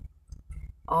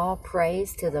 All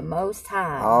praise to the Most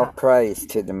High. All praise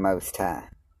to the Most High.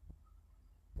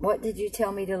 What did you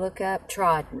tell me to look up?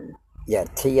 Trodden. Yeah,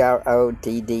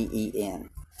 Trodden.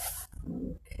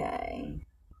 Okay.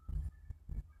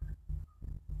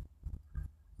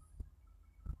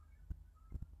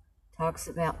 Talks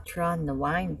about trodden the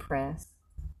wine press.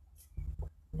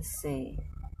 Let's see.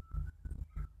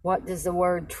 What does the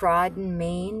word trodden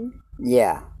mean?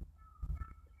 Yeah.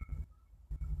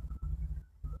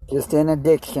 Just in a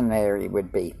dictionary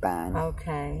would be fine.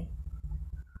 Okay.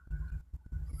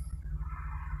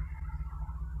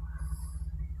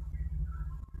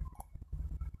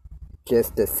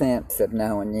 Just a sense of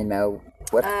knowing,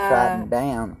 what's trodden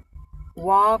down.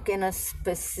 Walk in a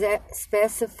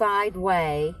specified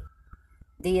way.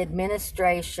 The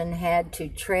administration had to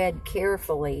tread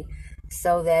carefully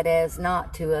so that as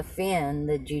not to offend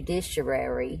the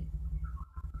judiciary.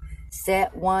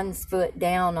 Set one's foot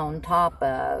down on top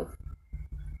of.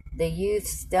 The youth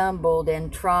stumbled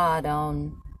and trod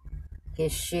on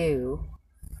his shoe.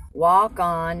 Walk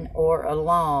on or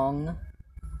along.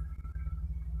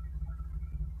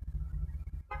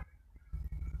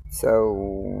 So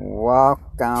walk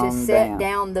on To set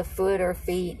down the foot or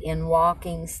feet in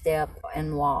walking step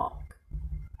and walk.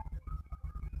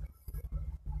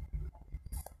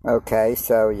 Okay,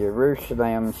 so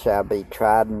Jerusalem shall be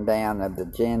trodden down of the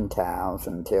Gentiles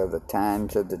until the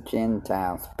times of the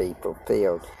Gentiles be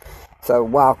fulfilled. So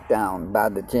walked on by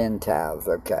the Gentiles,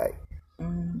 okay.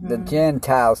 Mm-hmm. The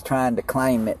Gentiles trying to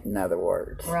claim it, in other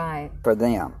words. Right. For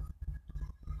them.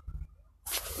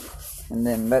 And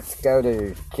then let's go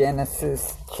to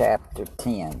Genesis chapter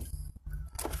 10.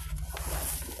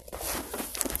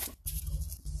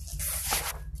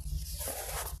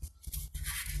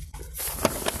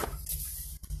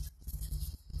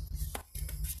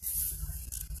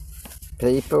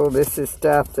 People, this is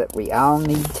stuff that we all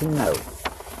need to know.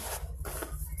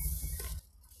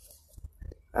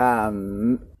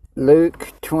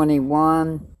 Luke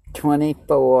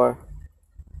 21:24.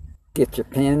 Get your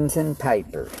pens and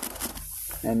paper.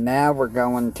 And now we're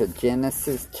going to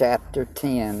Genesis chapter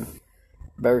 10,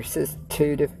 verses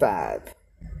 2 to 5.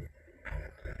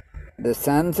 The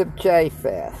sons of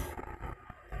Japheth,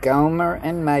 Gomer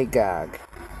and Magog,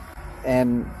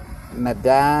 and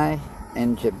Madai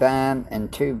and Jaban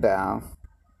and Tubal,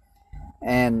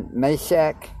 and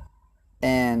Meshach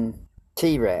and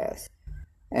Tiras,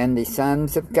 and the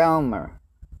sons of Gomer,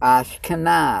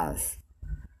 Ashkenaz.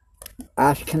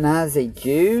 Ashkenazi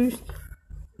Jews?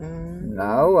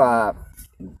 No,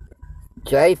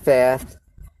 Japheth,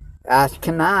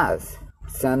 Ashkenaz,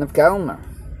 son of Gomer,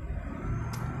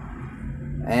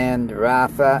 and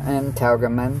Rapha and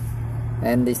Togarmah,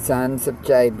 and the sons of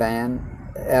Jaban,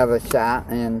 Elishah,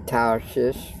 and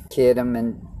Tarshish, Kittim,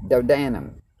 and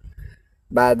Dodanim.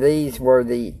 By these were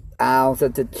the isles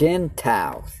of the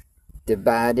Gentiles,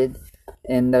 divided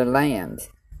in their lands,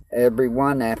 every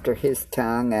one after his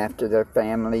tongue, after their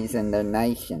families and their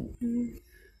nation.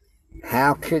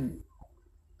 How could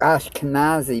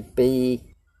Ashkenazi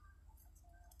be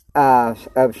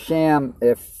of Shem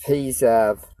if he's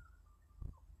of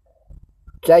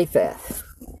Japheth,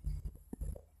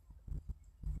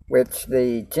 which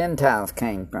the Gentiles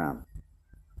came from?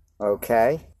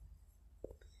 Okay?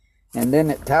 And then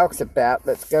it talks about,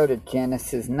 let's go to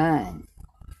Genesis 9.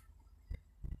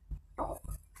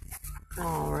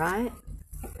 All right.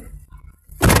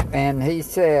 And he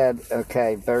said,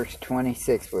 okay, verse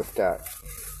 26 we'll start.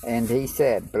 And he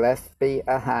said, Blessed be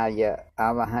Ahiah,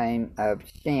 Elohim of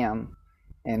Shem,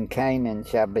 and Canaan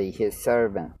shall be his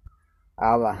servant.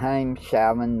 Elohim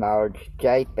shall enlarge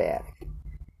Japheth,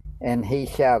 and he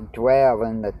shall dwell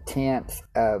in the tents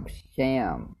of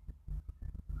Shem,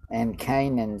 and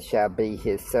Canaan shall be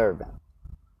his servant.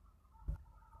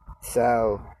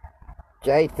 So,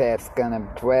 Japheth's going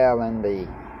to dwell in the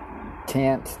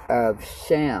tents of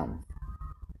Shem.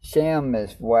 Shem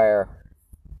is where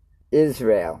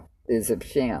Israel is of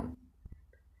Shem.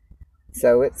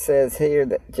 So it says here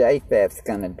that Japheth's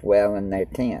going to dwell in their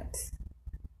tents.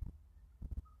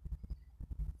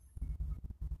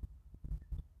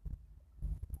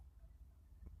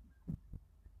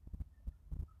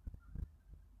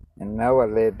 And Noah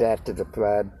lived after the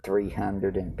flood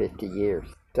 350 years.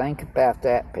 Think about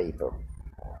that, people.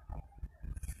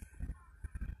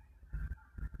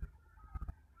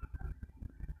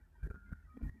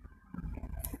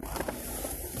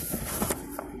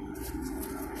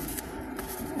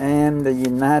 And the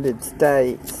United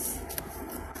States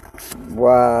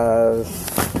was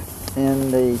in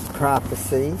the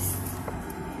prophecies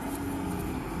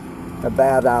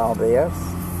about all this.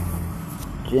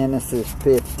 Genesis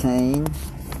 15,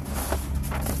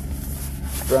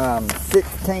 from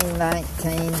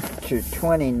 1619 to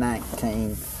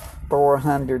 2019,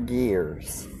 400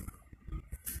 years.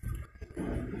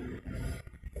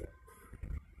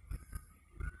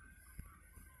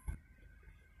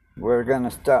 We're going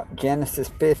to start Genesis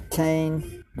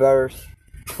 15, verse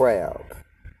 12.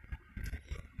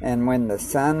 And when the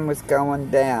sun was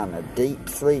going down, a deep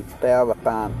sleep fell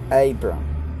upon Abram,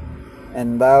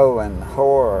 and lo, and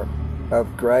horror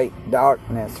of great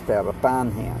darkness fell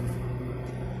upon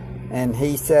him. And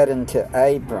he said unto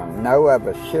Abram, Know of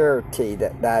a surety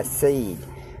that thy seed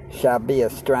shall be a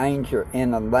stranger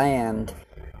in a land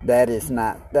that is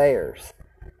not theirs,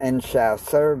 and shall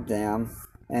serve them,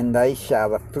 and they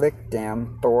shall afflict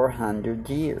them 400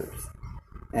 years.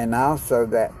 And also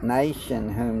that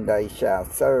nation whom they shall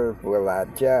serve will I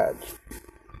judge,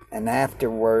 and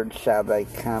afterward shall they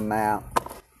come out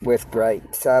with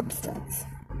great substance.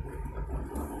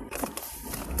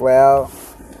 Well,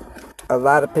 a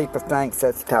lot of people think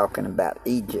that's talking about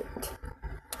Egypt.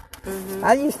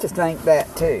 I used to think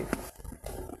that too.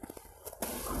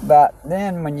 But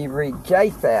then when you read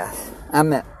Japheth,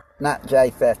 not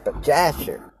Japheth, but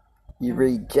Jasher, you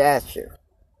read Jasher,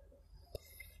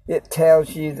 it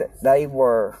tells you that they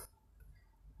were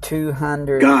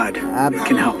 200... God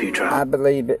can help you, child. I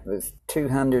believe it was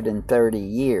 230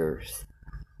 years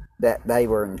that they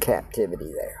were in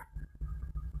captivity there.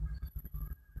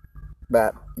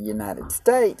 But the United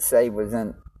States, they was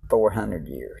in 400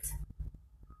 years.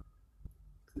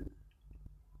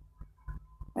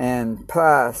 And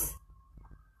plus,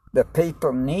 the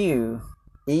people knew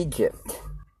Egypt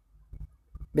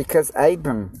because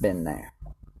Abram's been there.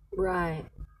 Right.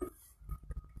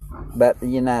 But the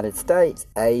United States,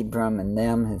 Abram and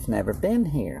them has never been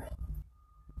here.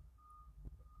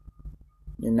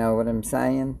 You know what I'm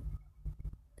saying?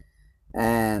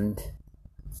 And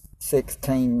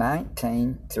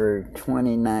 1619 through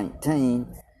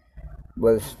 2019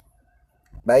 was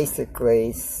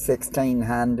basically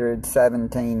 1600s,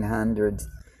 1700s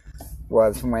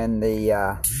was when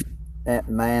the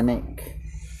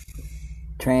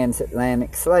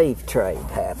transatlantic slave trade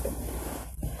happened.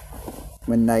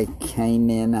 When they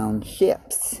came in on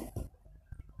ships.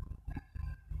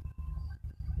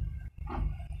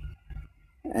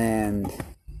 And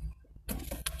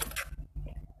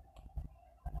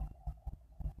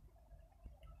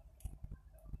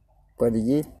what do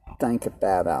you think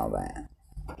about all that?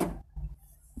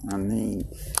 I mean,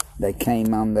 they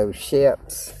came on those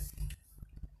ships,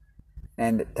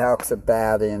 and it talks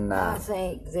about in... I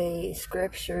think the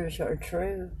scriptures are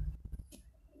true.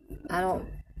 I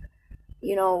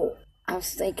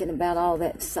was thinking about all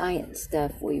that science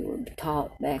stuff we were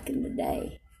taught back in the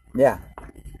day. Yeah.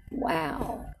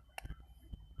 Wow.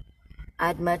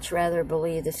 I'd much rather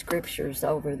believe the scriptures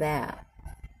over that.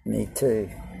 Me too.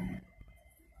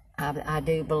 I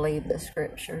do believe the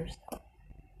scriptures.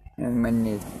 And when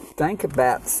you think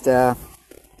about stuff,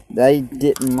 they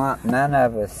didn't want none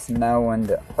of us knowing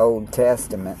the Old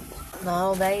Testament.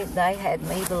 No, they had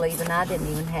me believing I didn't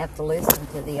even have to listen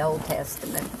to the Old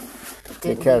Testament.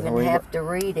 Didn't Because even have to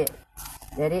read it.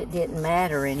 That it didn't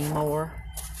matter anymore.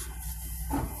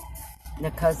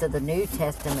 Because of the New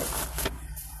Testament.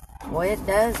 Well, it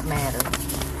does matter.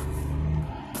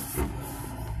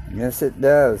 Yes, it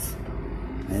does.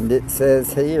 And it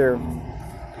says here,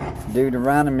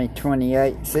 Deuteronomy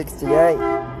 28:68,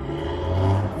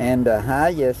 and the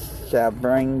highest shall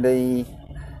bring thee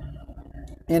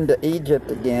into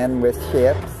Egypt again with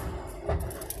ships,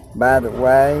 by the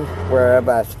way whereof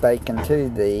I spake unto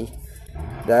thee.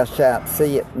 Thou shalt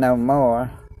see it no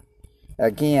more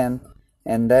again,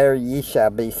 and there ye shall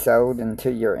be sold unto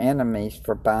your enemies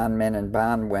for bondmen and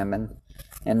bondwomen,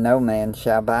 and no man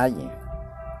shall buy you.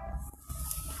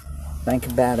 Think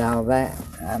about all that.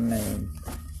 I mean,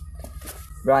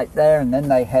 right there, and then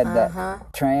they had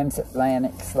that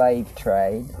transatlantic slave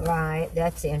trade. Right,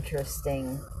 that's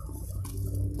interesting.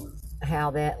 How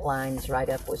that lines right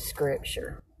up with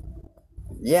scripture.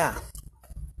 Yeah.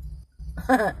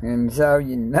 And so,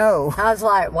 you know. I was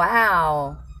like,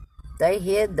 wow, they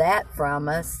hid that from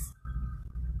us.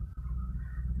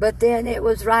 But then it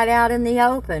was right out in the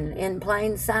open, in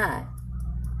plain sight.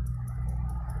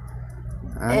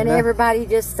 And everybody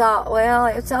just thought, well,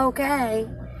 it's okay,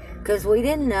 because we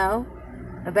didn't know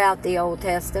about the Old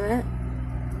Testament.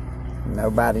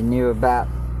 Nobody knew about.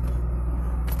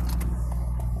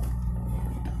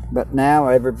 But now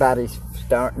everybody's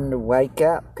starting to wake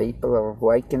up. People are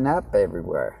waking up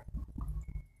everywhere.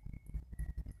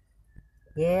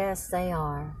 Yes, they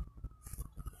are.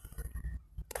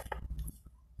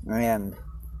 And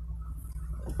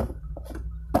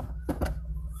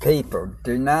people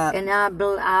do not. And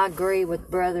I agree with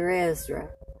Brother Ezra.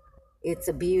 It's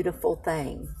a beautiful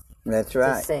thing. That's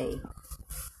right. To see.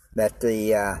 That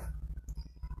the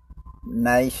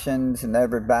nations and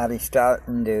everybody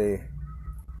starting to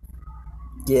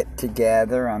get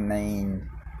together. I mean,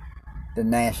 the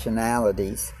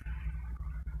nationalities.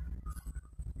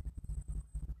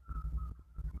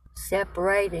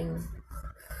 Separating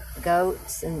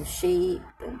goats and sheep.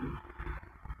 And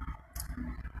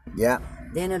yeah.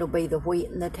 Then it'll be the wheat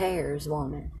and the tares,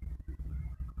 won't it?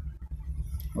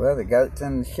 Well, the goats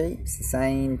and the sheep's the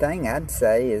same thing, I'd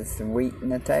say, as the wheat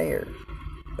and the tares.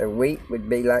 The wheat would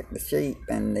be like the sheep,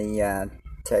 and the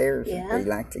tares would be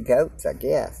like the goats, I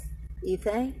guess. You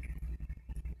think?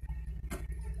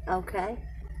 Okay.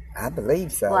 I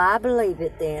believe so. Well, I believe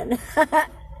it then.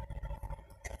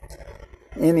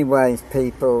 Anyways,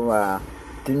 people,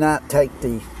 do not take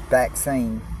the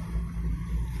vaccine.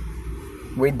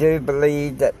 We do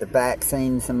believe that the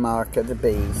vaccine's a mark of the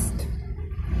beast.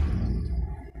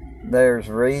 There's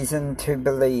reason to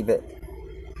believe it.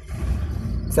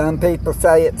 Some people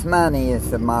say it's money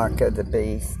is the mark of the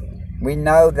beast. We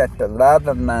know that the love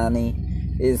of money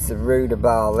is the root of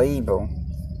all evil.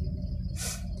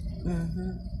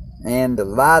 Mm-hmm. And a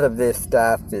lot of this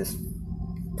stuff is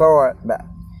for it, but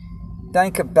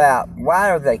think about, why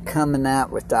are they coming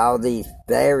out with all these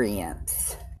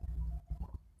variants?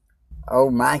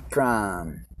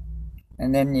 Omicron.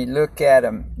 And then you look at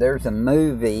them, there's a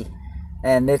movie,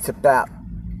 and it's about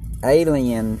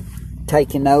alien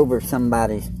taking over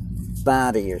somebody's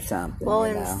body or something. Well,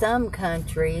 in some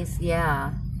countries,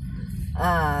 yeah.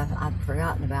 I've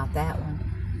forgotten about that one.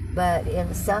 But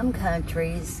in some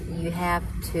countries, you have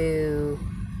to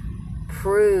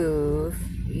prove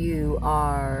you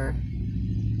are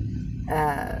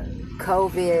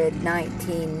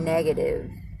COVID-19 negative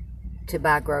to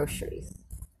buy groceries.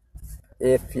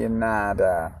 If you're not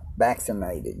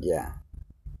vaccinated, yeah.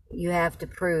 You have to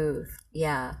prove,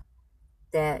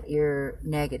 that you're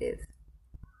negative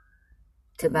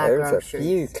to buy groceries. There's a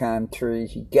few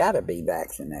countries you gotta be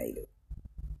vaccinated.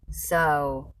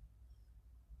 So,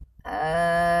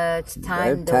 it's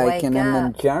time to They're wake taking them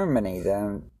up. in Germany.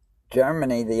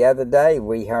 Germany, the other day,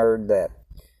 we heard that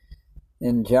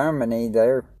in Germany,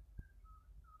 they're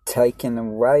taking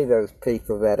away those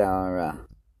people that are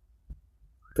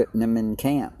putting them in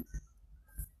camp.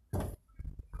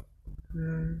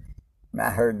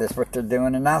 I heard that's what they're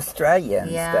doing in Australia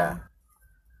and stuff.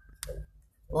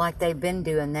 Like they've been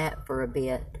doing that for a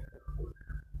bit.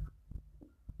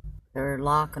 They're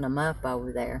locking them up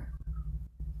over there.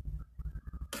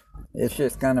 It's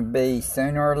just going to be,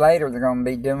 sooner or later, they're going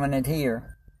to be doing it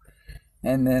here.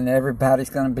 And then everybody's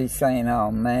going to be saying,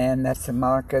 oh man, that's the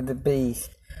mark of the beast.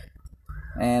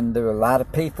 And to a lot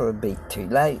of people, it'll be too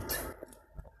late.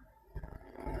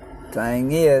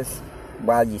 Thing is,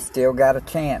 while you still got a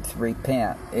chance,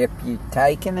 repent. If you've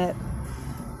taken it,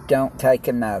 don't take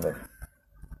another.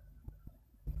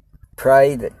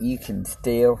 Pray that you can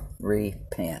still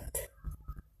repent.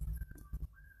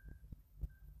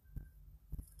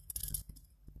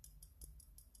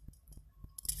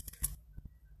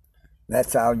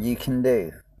 That's all you can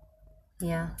do.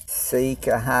 Yeah. Seek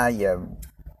Ahaya.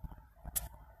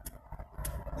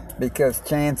 Because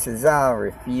chances are,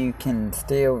 if you can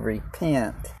still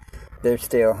repent, there's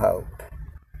still hope.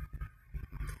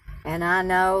 And I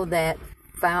know that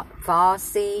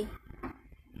Fauci,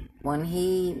 when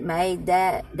he made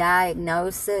that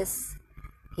diagnosis,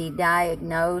 he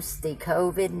diagnosed the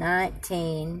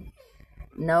COVID-19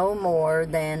 no more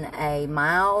than a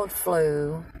mild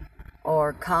flu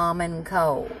or common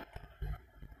cold.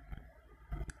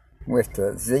 With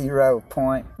the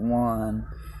 0.1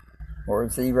 or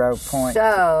 0.2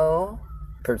 So,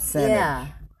 percentage. yeah.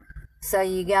 So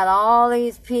you got all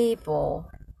these people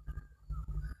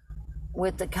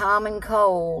with the common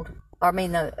cold, or I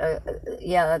mean,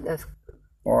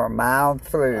 Or a mild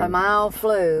flu. a mild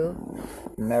flu,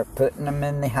 And they're putting them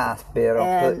in the hospital,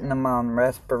 putting them on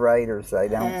respirators they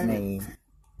don't need.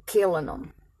 killing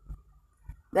them.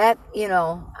 That, you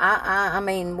know, I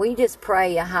mean, we just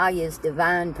pray Ahaya's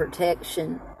divine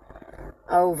protection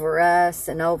over us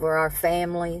and over our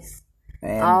families.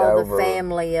 And all over, the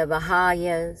family of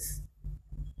Ahayas.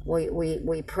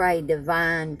 We pray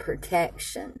divine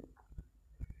protection.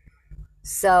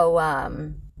 So,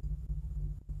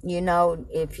 you know,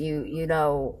 if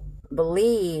you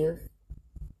believe,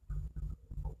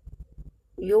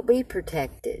 you'll be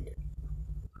protected.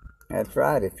 That's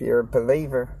right, if you're a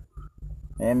believer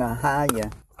in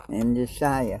Ahaya, in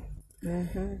Yeshaya.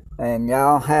 Mm-hmm. And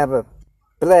y'all have a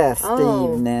blessed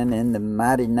evening in the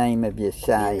mighty name of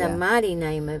Yeshaya. In the mighty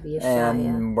name of Yeshaya.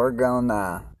 And we're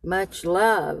gonna Much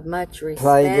love, much respect.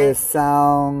 play this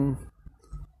song,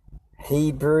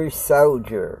 Hebrew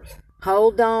Soldiers.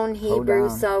 Hold On, Hebrew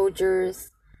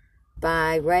Soldiers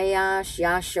by Rayash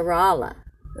Yasharallah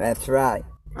That's right.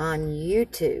 on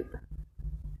YouTube.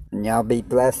 And y'all be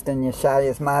blessed in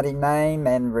Yeshaya's mighty name,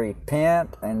 and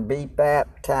repent and be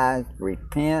baptized.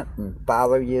 Repent and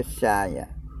follow Yeshaya.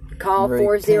 Call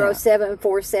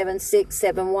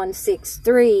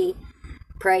 407-476-7163.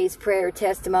 Praise, prayer,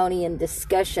 testimony, and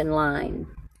discussion line.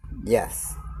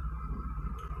 Yes.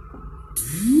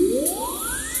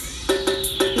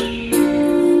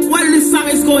 Well, this song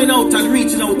is going out and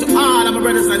reaching out to all of my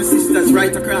brothers and sisters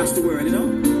right across the world, you know.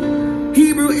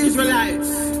 Hebrew Israelites,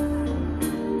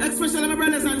 especially my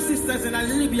brothers and sisters in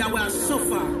Libya where I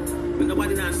suffer, but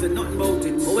nobody now said nothing about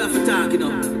it. But we have to talk, you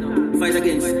know, fight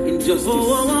against injustice. Yeah.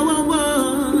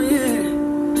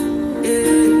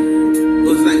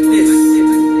 Goes like this.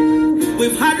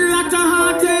 We've had a lot of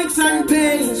heartaches and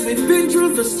pains. We've been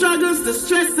through the struggles, the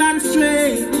stress and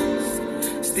strains.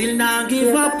 Still not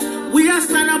give up. We are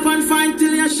stand up and fight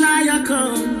till Yeshaya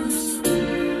comes.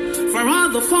 For all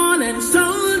the fallen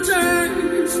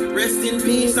soldiers, rest in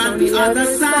peace on the other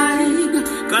side.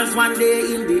 Cause one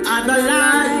day in the other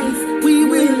life, we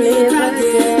will live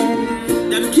again.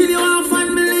 Them kill you off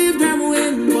and believe them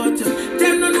win, but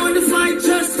them don't know the fight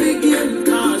just begin.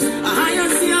 Cause I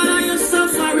see all of your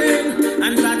suffering,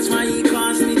 and that's why he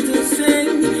caused me to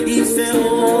sing. He said,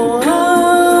 hold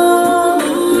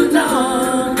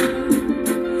on,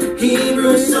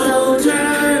 Hebrew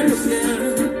soldiers, yeah.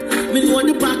 Me know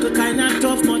the battle kinda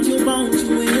tough, but you bound to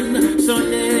win. So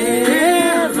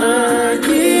never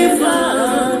give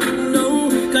up, no,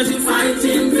 cause you're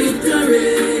fighting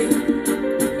victory.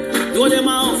 Though them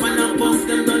off and up off,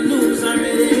 them don't lose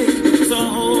already. So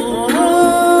hold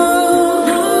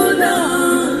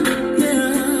on,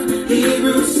 yeah,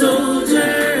 Hebrew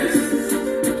soldiers,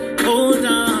 hold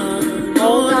on,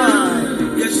 hold on.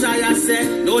 Yeshaya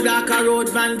said, no darker road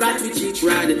van back with each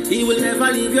ride. He will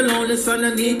never leave you lonely, son,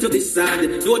 and need to be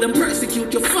sad. Though them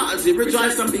persecute your falsely,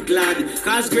 rejoice and be glad.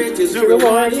 Cause great is your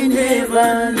reward in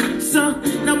heaven. So,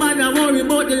 no matter worry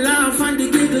about the laugh and the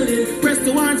giggling. Press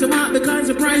the one to mark because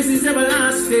the prize is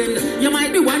everlasting. You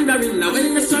might be wondering now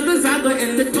when the struggles are going to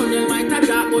end. The tunnel might have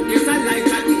dark, but there's a light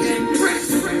at the end.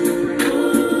 Press.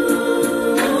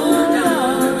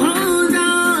 Hold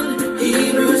on,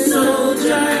 Hebrew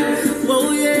soldiers.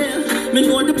 Oh yeah, me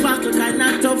know the battle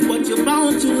kinda tough, but you're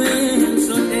bound to win.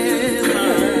 So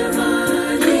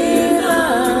never give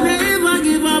up. Never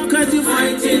give up, cause you're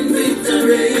fighting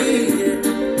victory.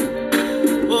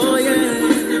 Oh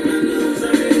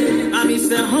yeah, I mean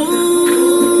say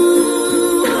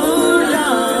hold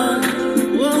on,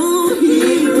 whoa,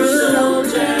 Hebrew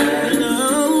soldier.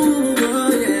 No,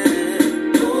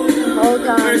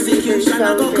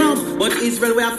 But Israel we have